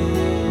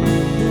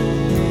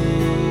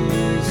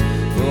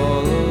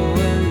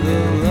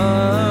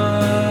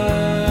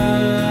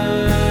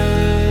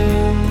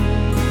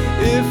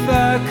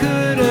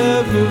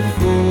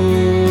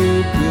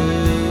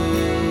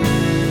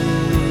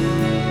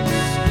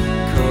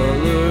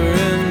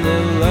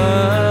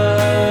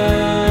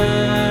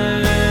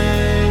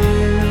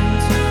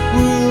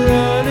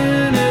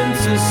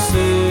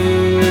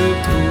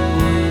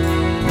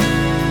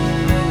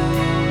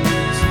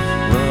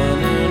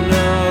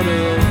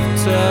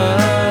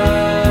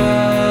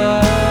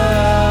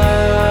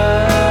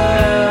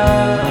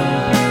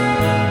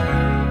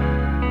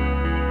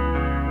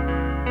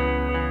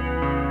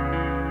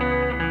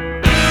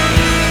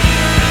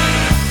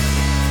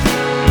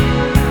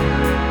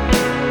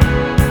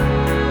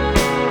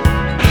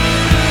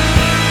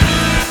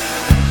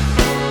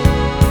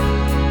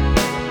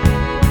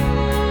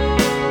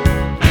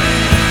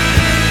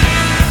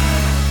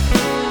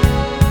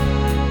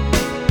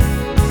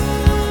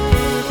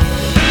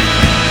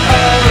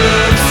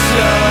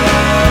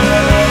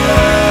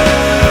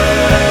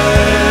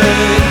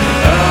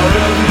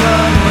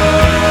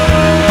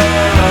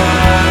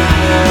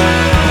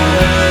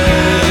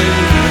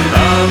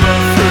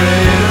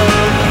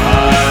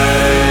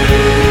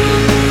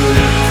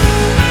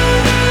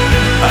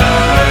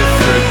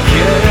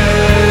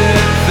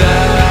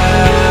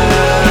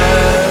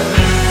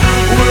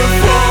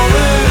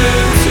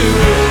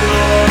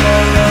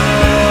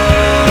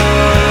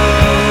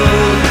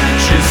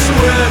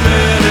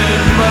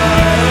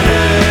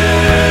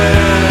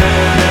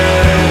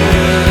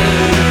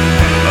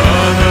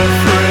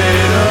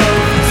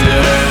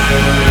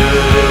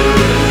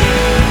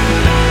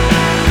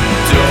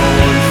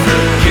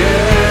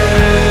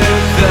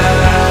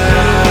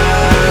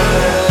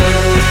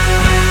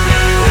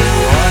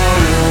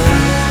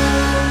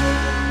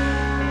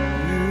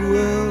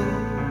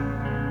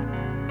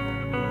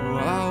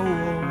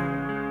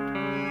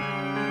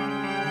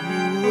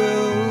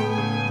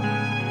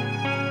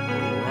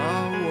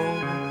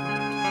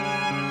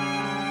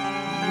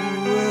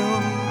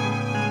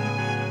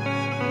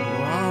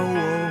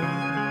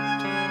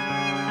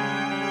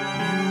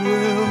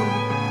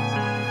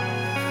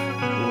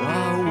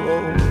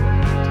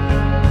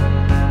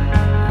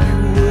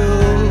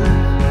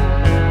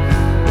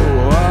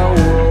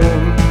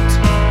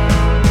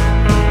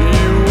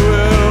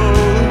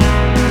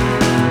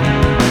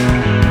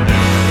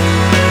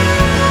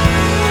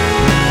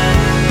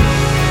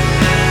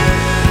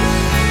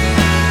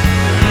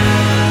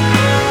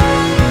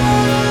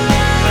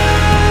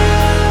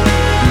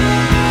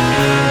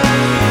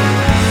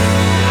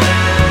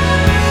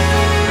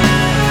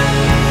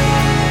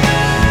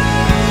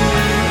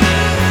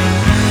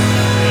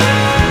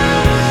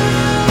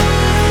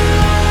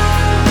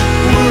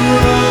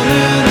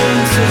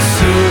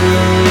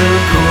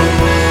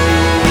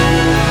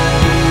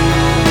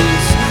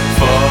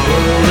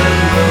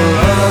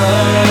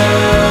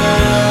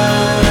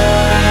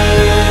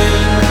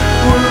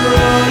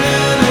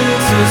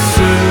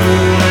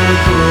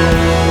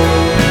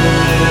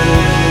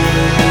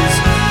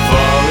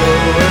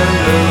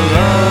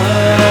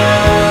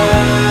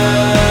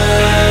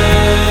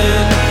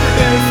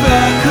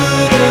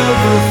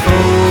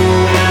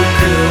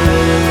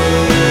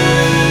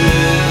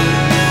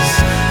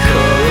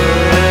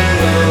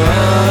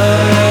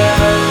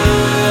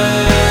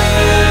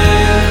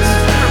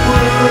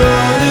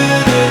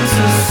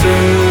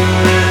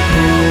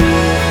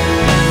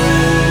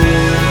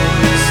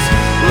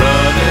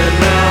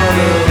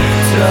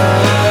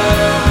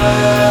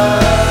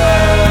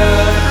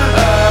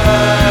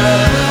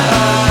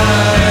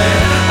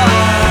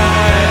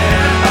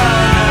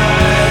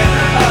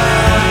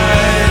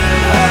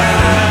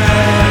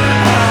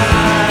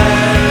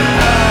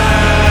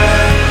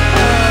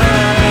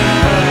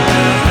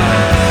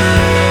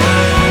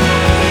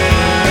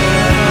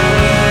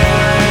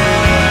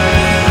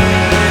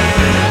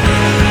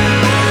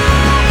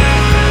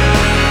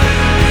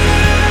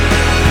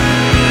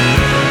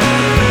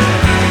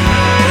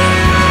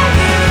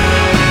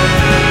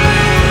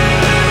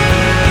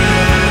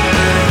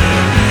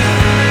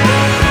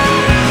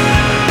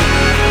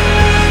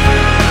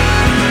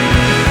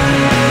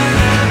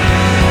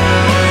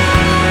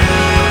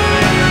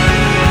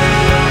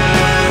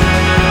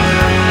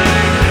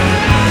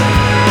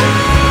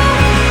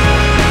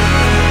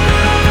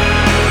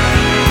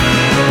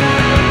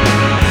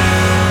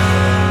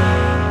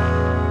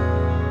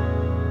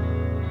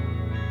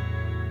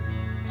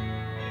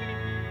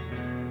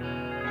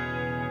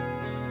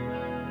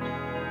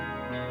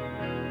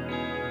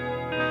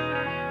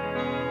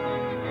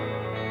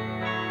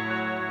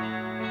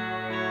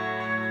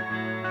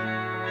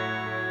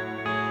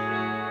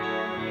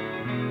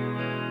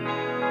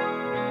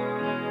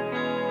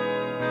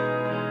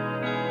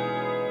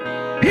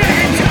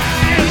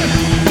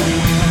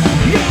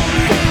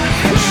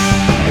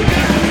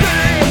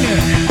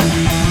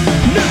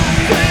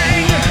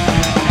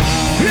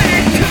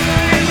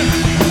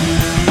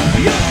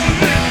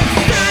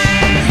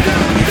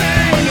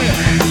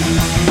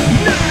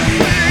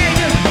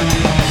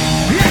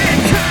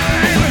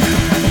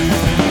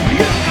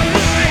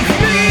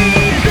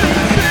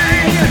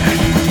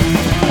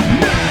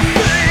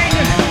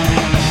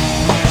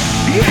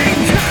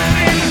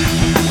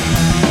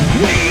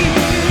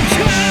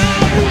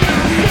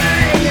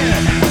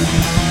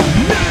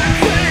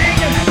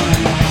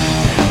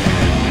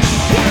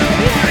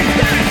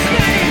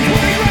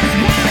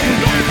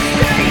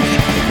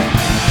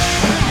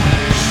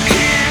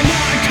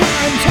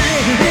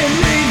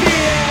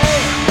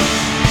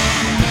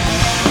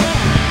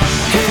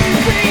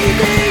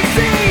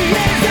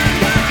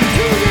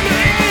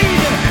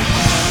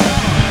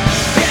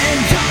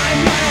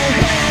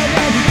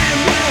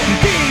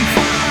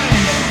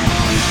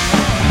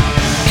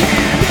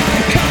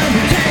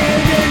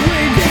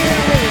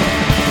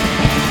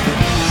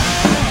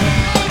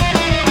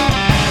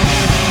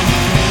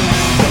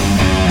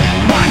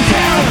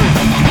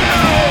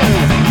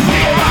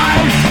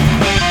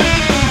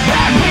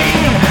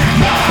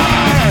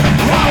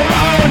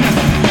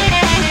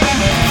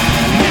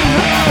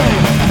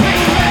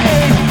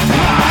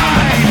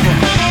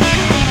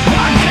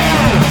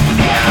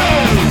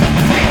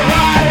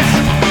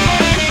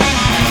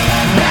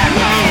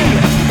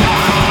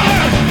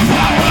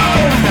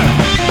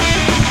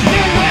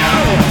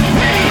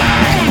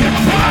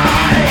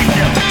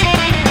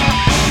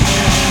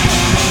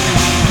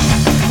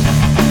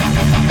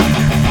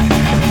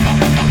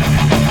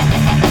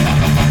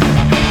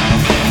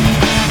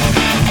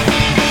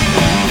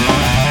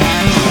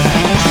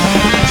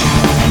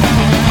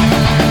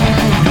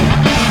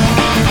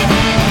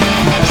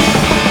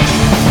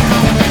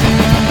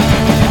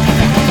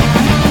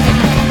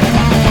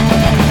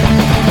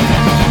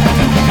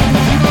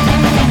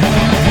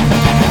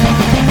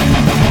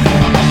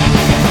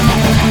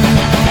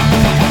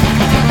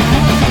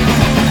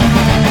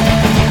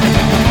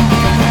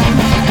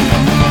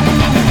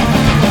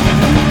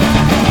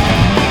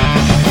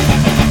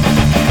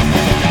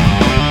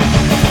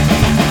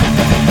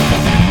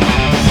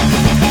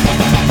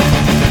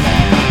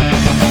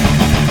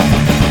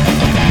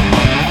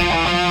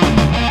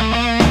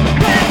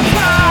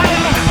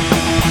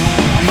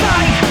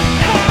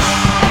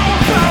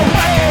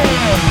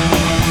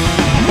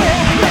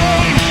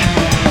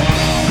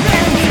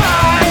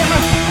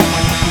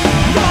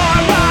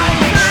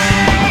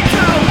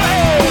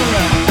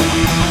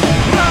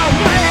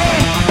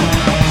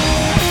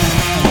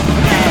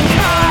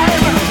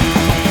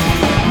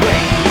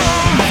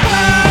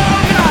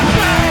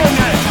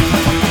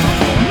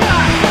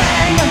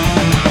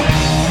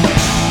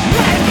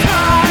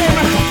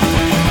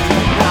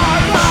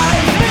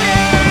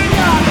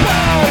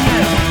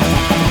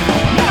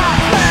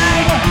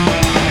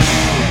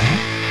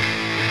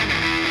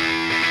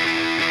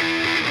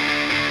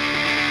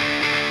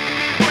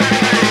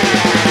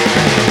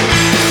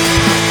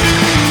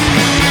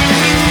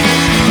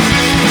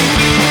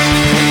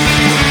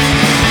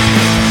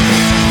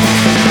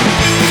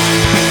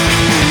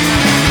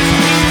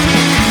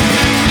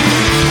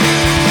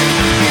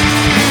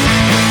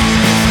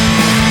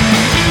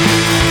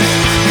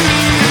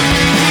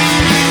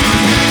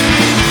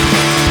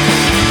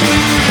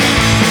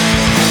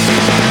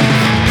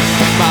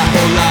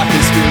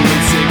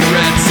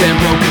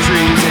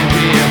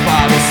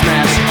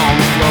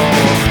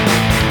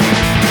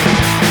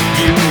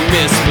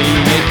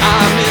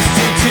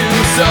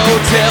 So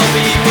tell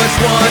me which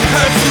one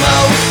hurts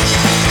most.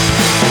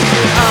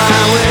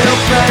 I will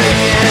play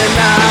and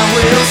I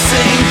will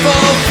sing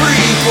for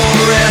free for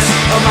the rest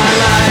of my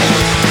life.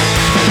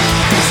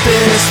 'Cause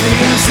this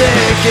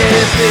music,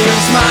 it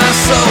fills my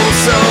soul,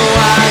 so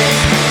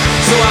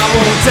I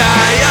won't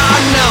die, oh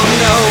no,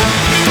 no.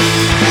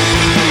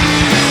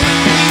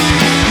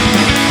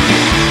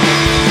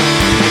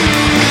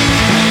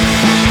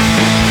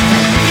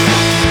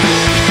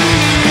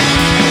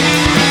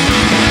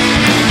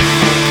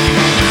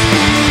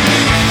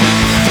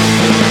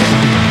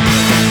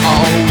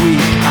 All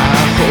week I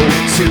hope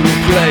to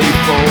play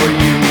for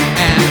you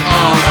and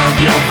all of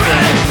your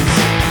friends.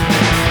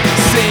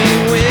 Sing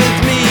with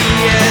me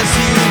as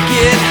you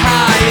get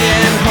high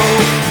and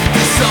hope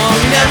the song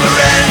never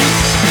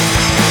ends.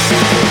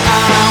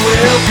 I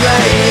will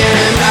play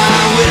and I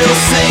will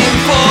sing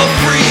for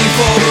free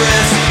for the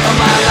rest of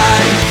my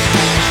life.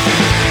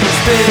 'Cause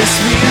this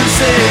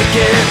music,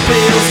 it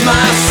fills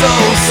my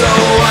soul, so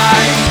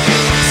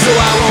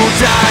I won't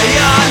die,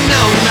 oh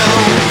no, no.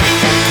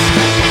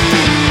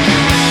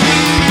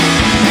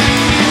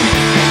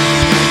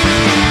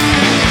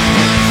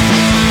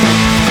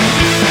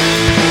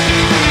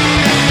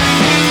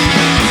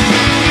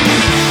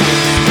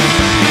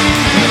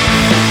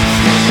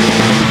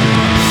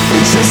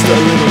 It's just the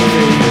little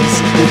things,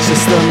 it's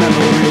just the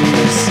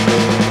memories,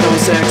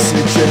 those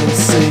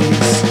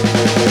exigencies.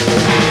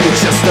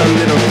 It's just the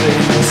little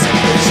things,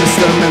 it's just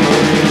the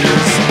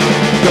memories,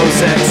 those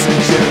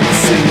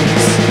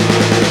exigencies.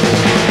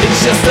 It's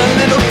just the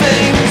little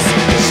things,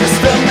 it's just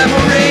the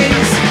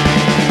memories,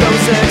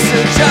 those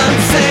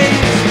exigencies.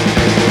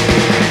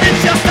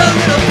 It's just the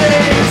little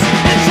things,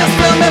 it's just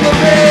the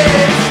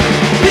memories,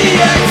 the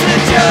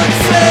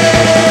exigencies.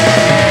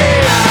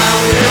 I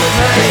will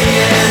play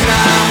and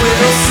I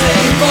will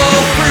sing for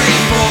free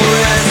for the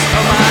rest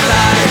of my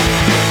life.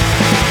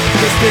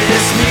 'Cause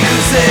this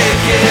music,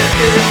 it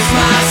fills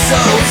my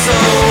soul, so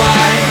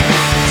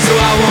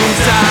I won't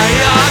die,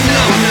 oh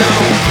no, no.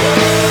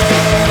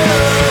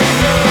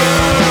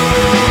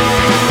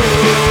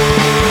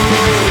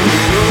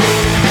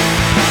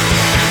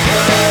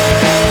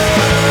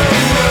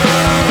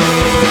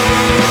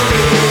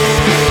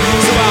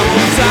 So I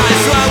won't die,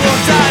 so I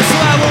won't die, so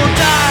I won't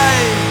die.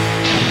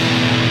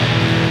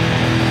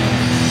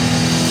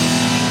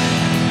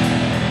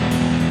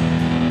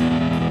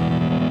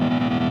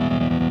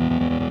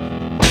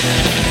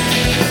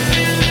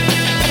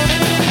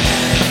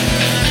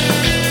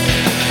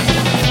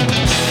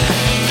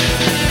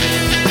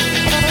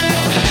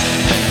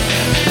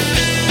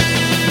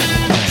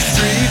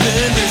 Street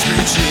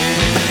industry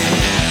shit,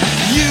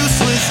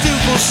 useless do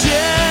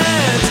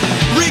bullshit,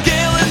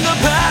 regaling the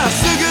past,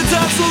 the good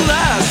times will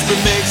last, but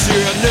make sure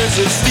your nerves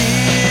of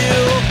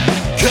steel.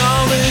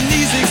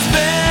 Colonies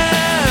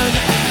expand,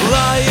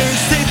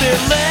 liars take their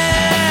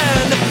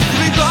land.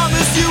 We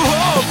promise you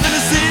hope in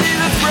a city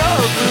that's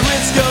broke, the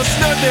rich go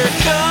snort their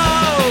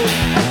coat.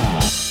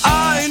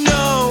 I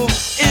know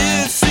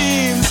it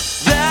seems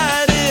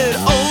that it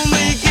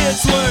only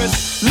gets worse.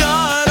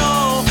 Not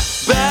all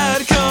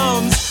bad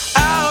comes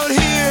out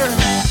here.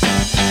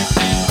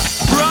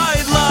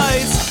 Bright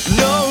lights,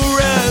 no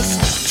rest.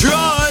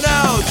 Drawn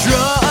out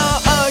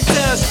drug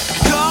test.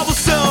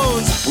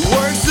 Cobblestones,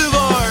 works of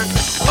art,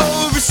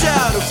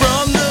 overshadowed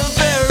from the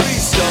very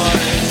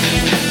start.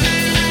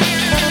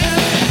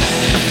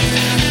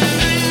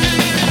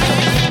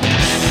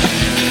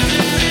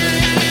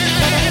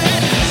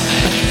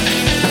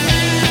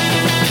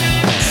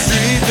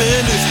 Street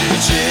vendors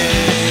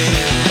preaching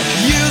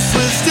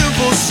useless to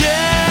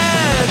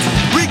bullshit,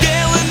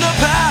 regaling the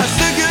past,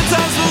 the good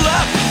times will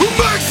left. Who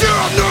makes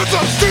your nerves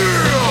of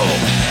steel?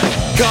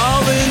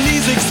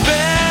 Colonies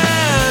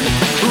expand,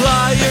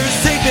 liars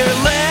take their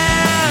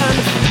land.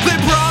 They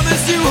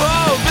promise you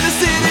hope in a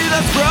city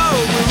that's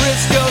broke, where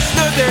rich go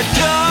snort their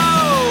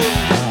dough.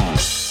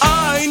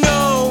 I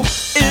know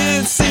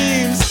it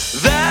seems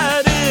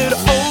that it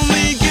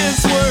only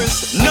gets worse.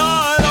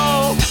 Not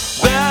all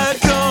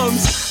bad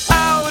comes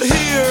out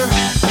here.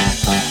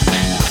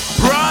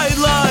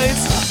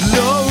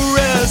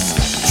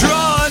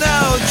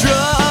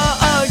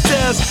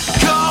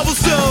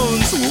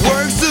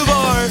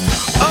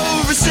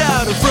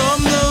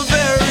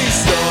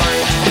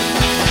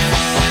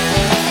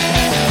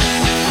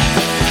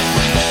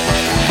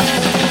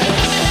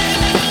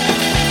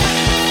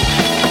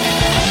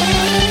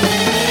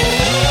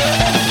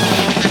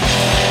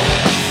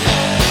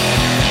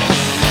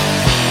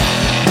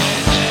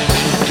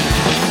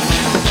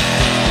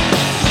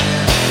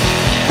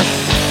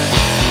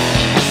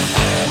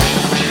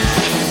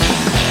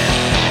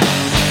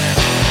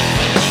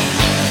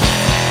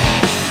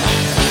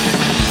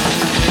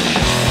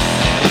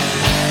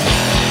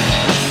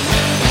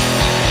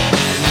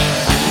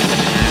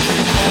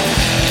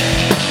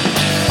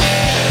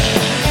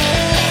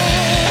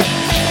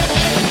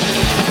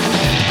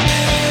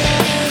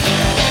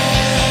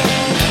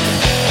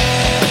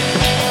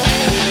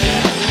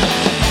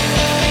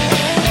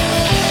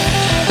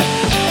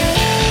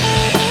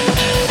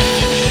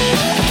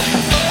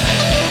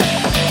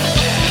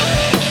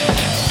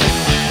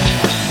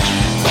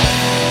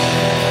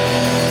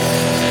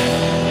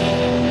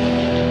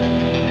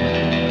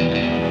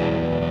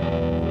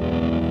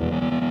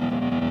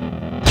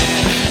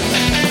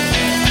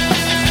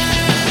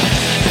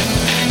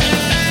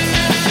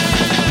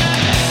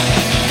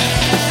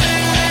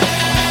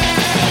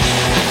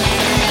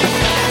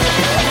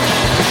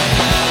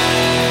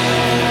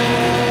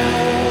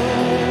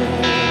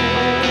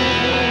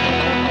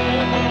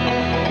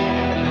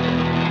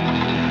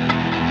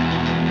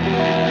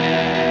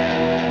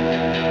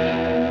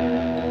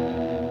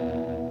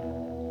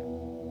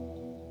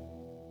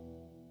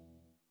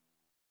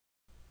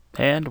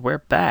 And we're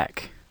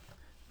back.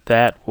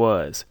 That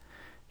was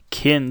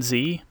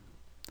Kinzie,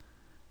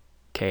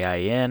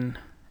 Kinzie.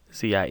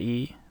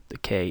 The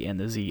K and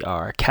the Z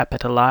are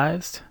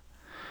capitalized,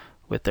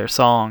 with their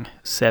song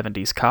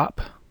 70s Cop.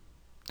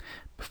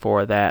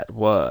 Before that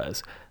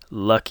was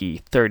Lucky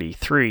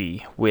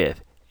 33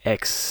 with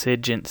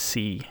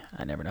Exigency.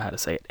 I never know how to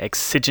say it.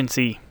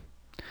 Exigency.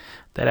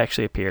 That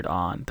actually appeared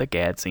on the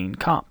Gadzine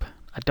comp.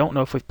 I don't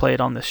know if we've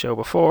played on this show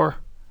before,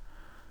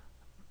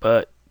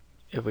 but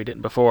if we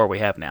didn't before, we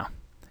have now.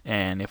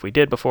 And if we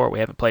did before, we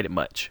haven't played it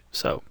much.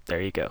 So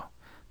there you go.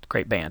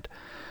 Great band.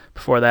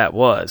 Before that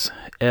was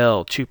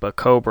El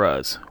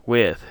Chupacabras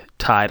with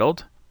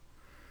Titled.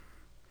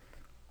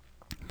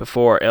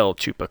 Before El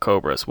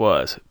Chupacabras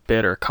was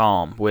Bitter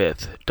Calm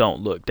with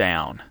Don't Look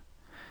Down.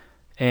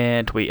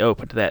 And we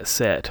opened that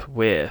set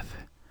with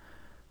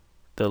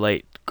the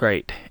late,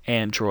 great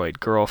Android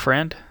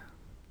Girlfriend.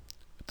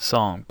 The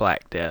song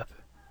Black Death.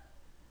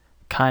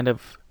 Kind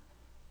of,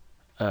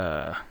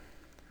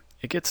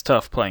 it gets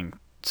tough playing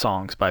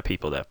songs by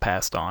people that have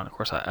passed on. Of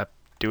course, I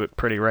do it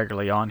pretty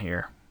regularly on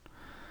here.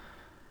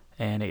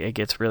 And it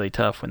gets really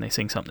tough when they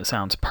sing something that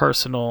sounds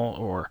personal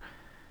or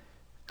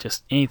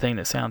just anything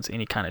that sounds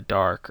any kind of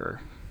dark or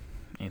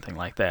anything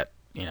like that,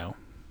 you know.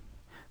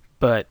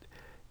 But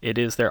it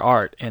is their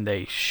art, and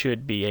they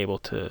should be able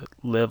to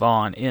live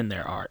on in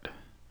their art.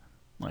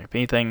 Like if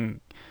anything,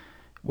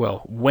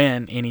 well,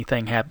 when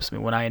anything happens to me,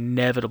 when I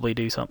inevitably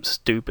do something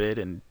stupid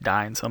and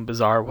die in some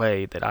bizarre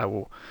way that I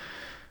will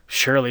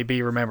surely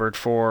be remembered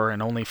for,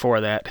 and only for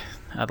that,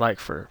 I'd like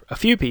for a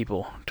few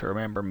people to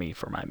remember me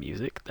for my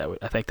music.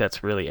 I think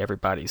that's really not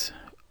everybody's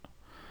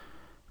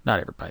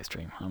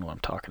dream. I don't know what I'm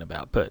talking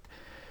about, but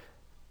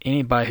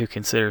anybody who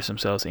considers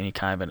themselves any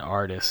kind of an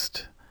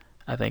artist,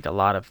 I think a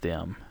lot of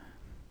them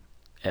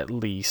at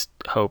least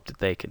hope that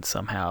they can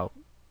somehow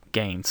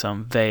gain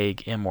some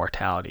vague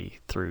immortality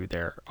through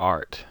their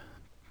art,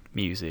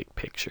 music,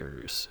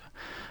 pictures,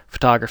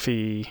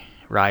 photography,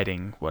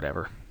 writing,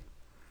 whatever.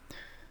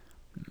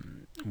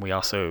 We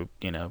also,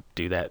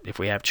 do that if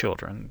we have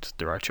children,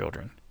 through our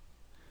children.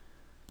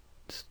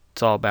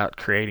 It's all about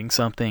creating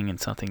something, and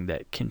something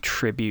that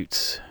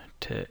contributes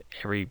to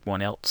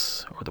everyone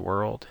else or the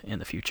world in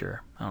the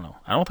future. I don't know.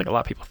 I don't think a lot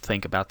of people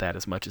think about that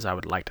as much as I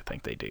would like to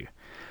think they do.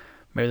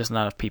 Maybe there's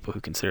not enough people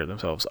who consider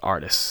themselves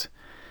artists.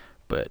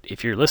 But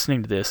if you're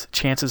listening to this,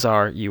 chances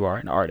are you are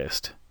an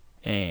artist,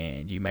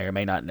 and you may or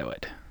may not know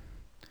it.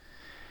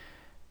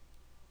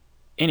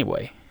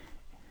 Anyway,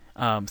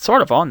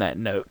 sort of on that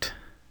note,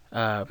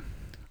 we're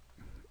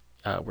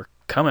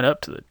coming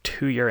up to the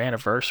 2-year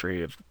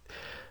anniversary of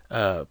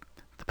the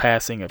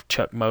passing of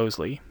Chuck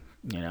Mosley.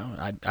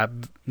 I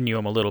knew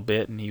him a little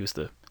bit, and he was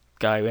the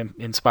guy who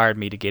inspired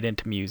me to get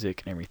into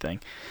music and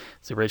everything.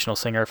 He's the original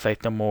singer of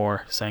Faith No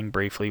More, sang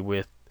briefly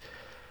with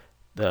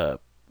the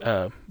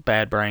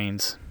Bad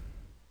Brains,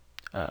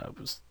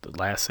 was the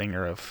last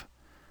singer of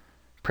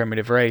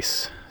Primitive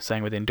Race,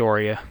 sang with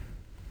Endoria,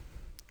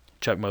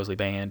 Chuck Mosley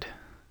Band,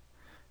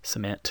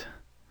 Cement.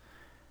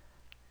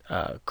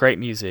 Great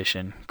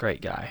musician,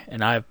 great guy.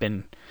 And I've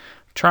been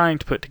trying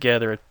to put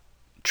together a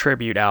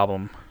tribute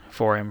album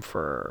for him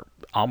for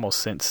almost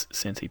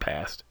since he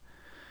passed.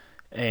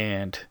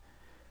 And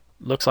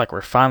looks like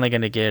we're finally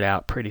going to get it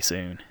out pretty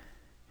soon.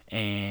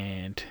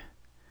 And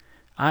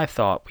I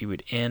thought we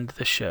would end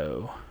the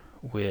show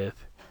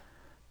with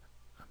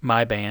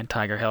my band,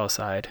 Tiger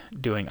Helicide,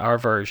 doing our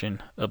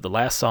version of the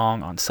last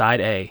song on Side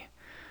A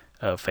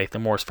of Faith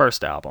No More's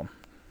first album.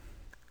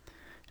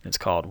 And it's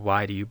called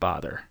Why Do You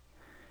Bother?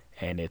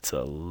 And it's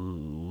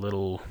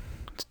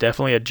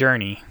definitely a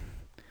journey,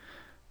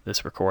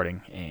 this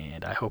recording,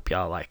 and I hope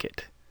y'all like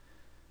it.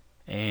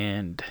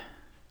 And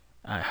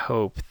I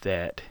hope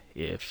that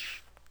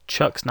if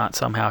Chuck's not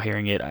somehow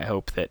hearing it, I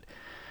hope that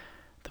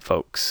the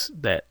folks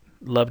that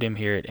loved him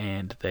hear it,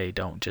 and they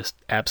don't just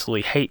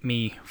absolutely hate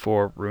me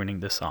for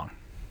ruining this song.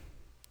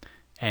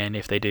 And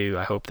if they do,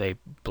 I hope they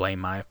blame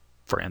my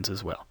friends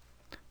as well,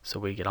 so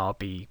we can all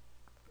be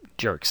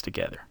jerks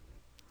together.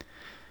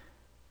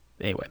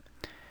 Anyway,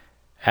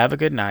 have a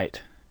good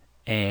night,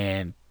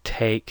 and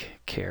take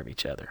care of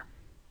each other.